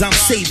aliens. I'm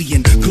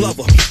Sabian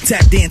Glover,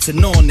 tap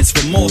dancing on this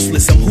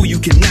remorseless. I'm who you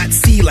cannot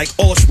see like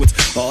Auschwitz.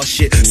 Oh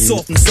shit,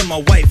 softness of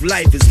my wife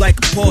life is like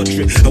a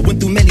portrait. I went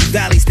through many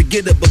valleys to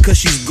get her because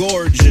she's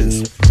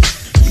gorgeous.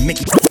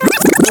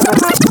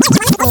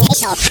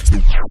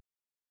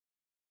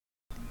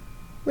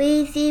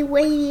 Weezy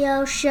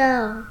Radio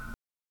Show.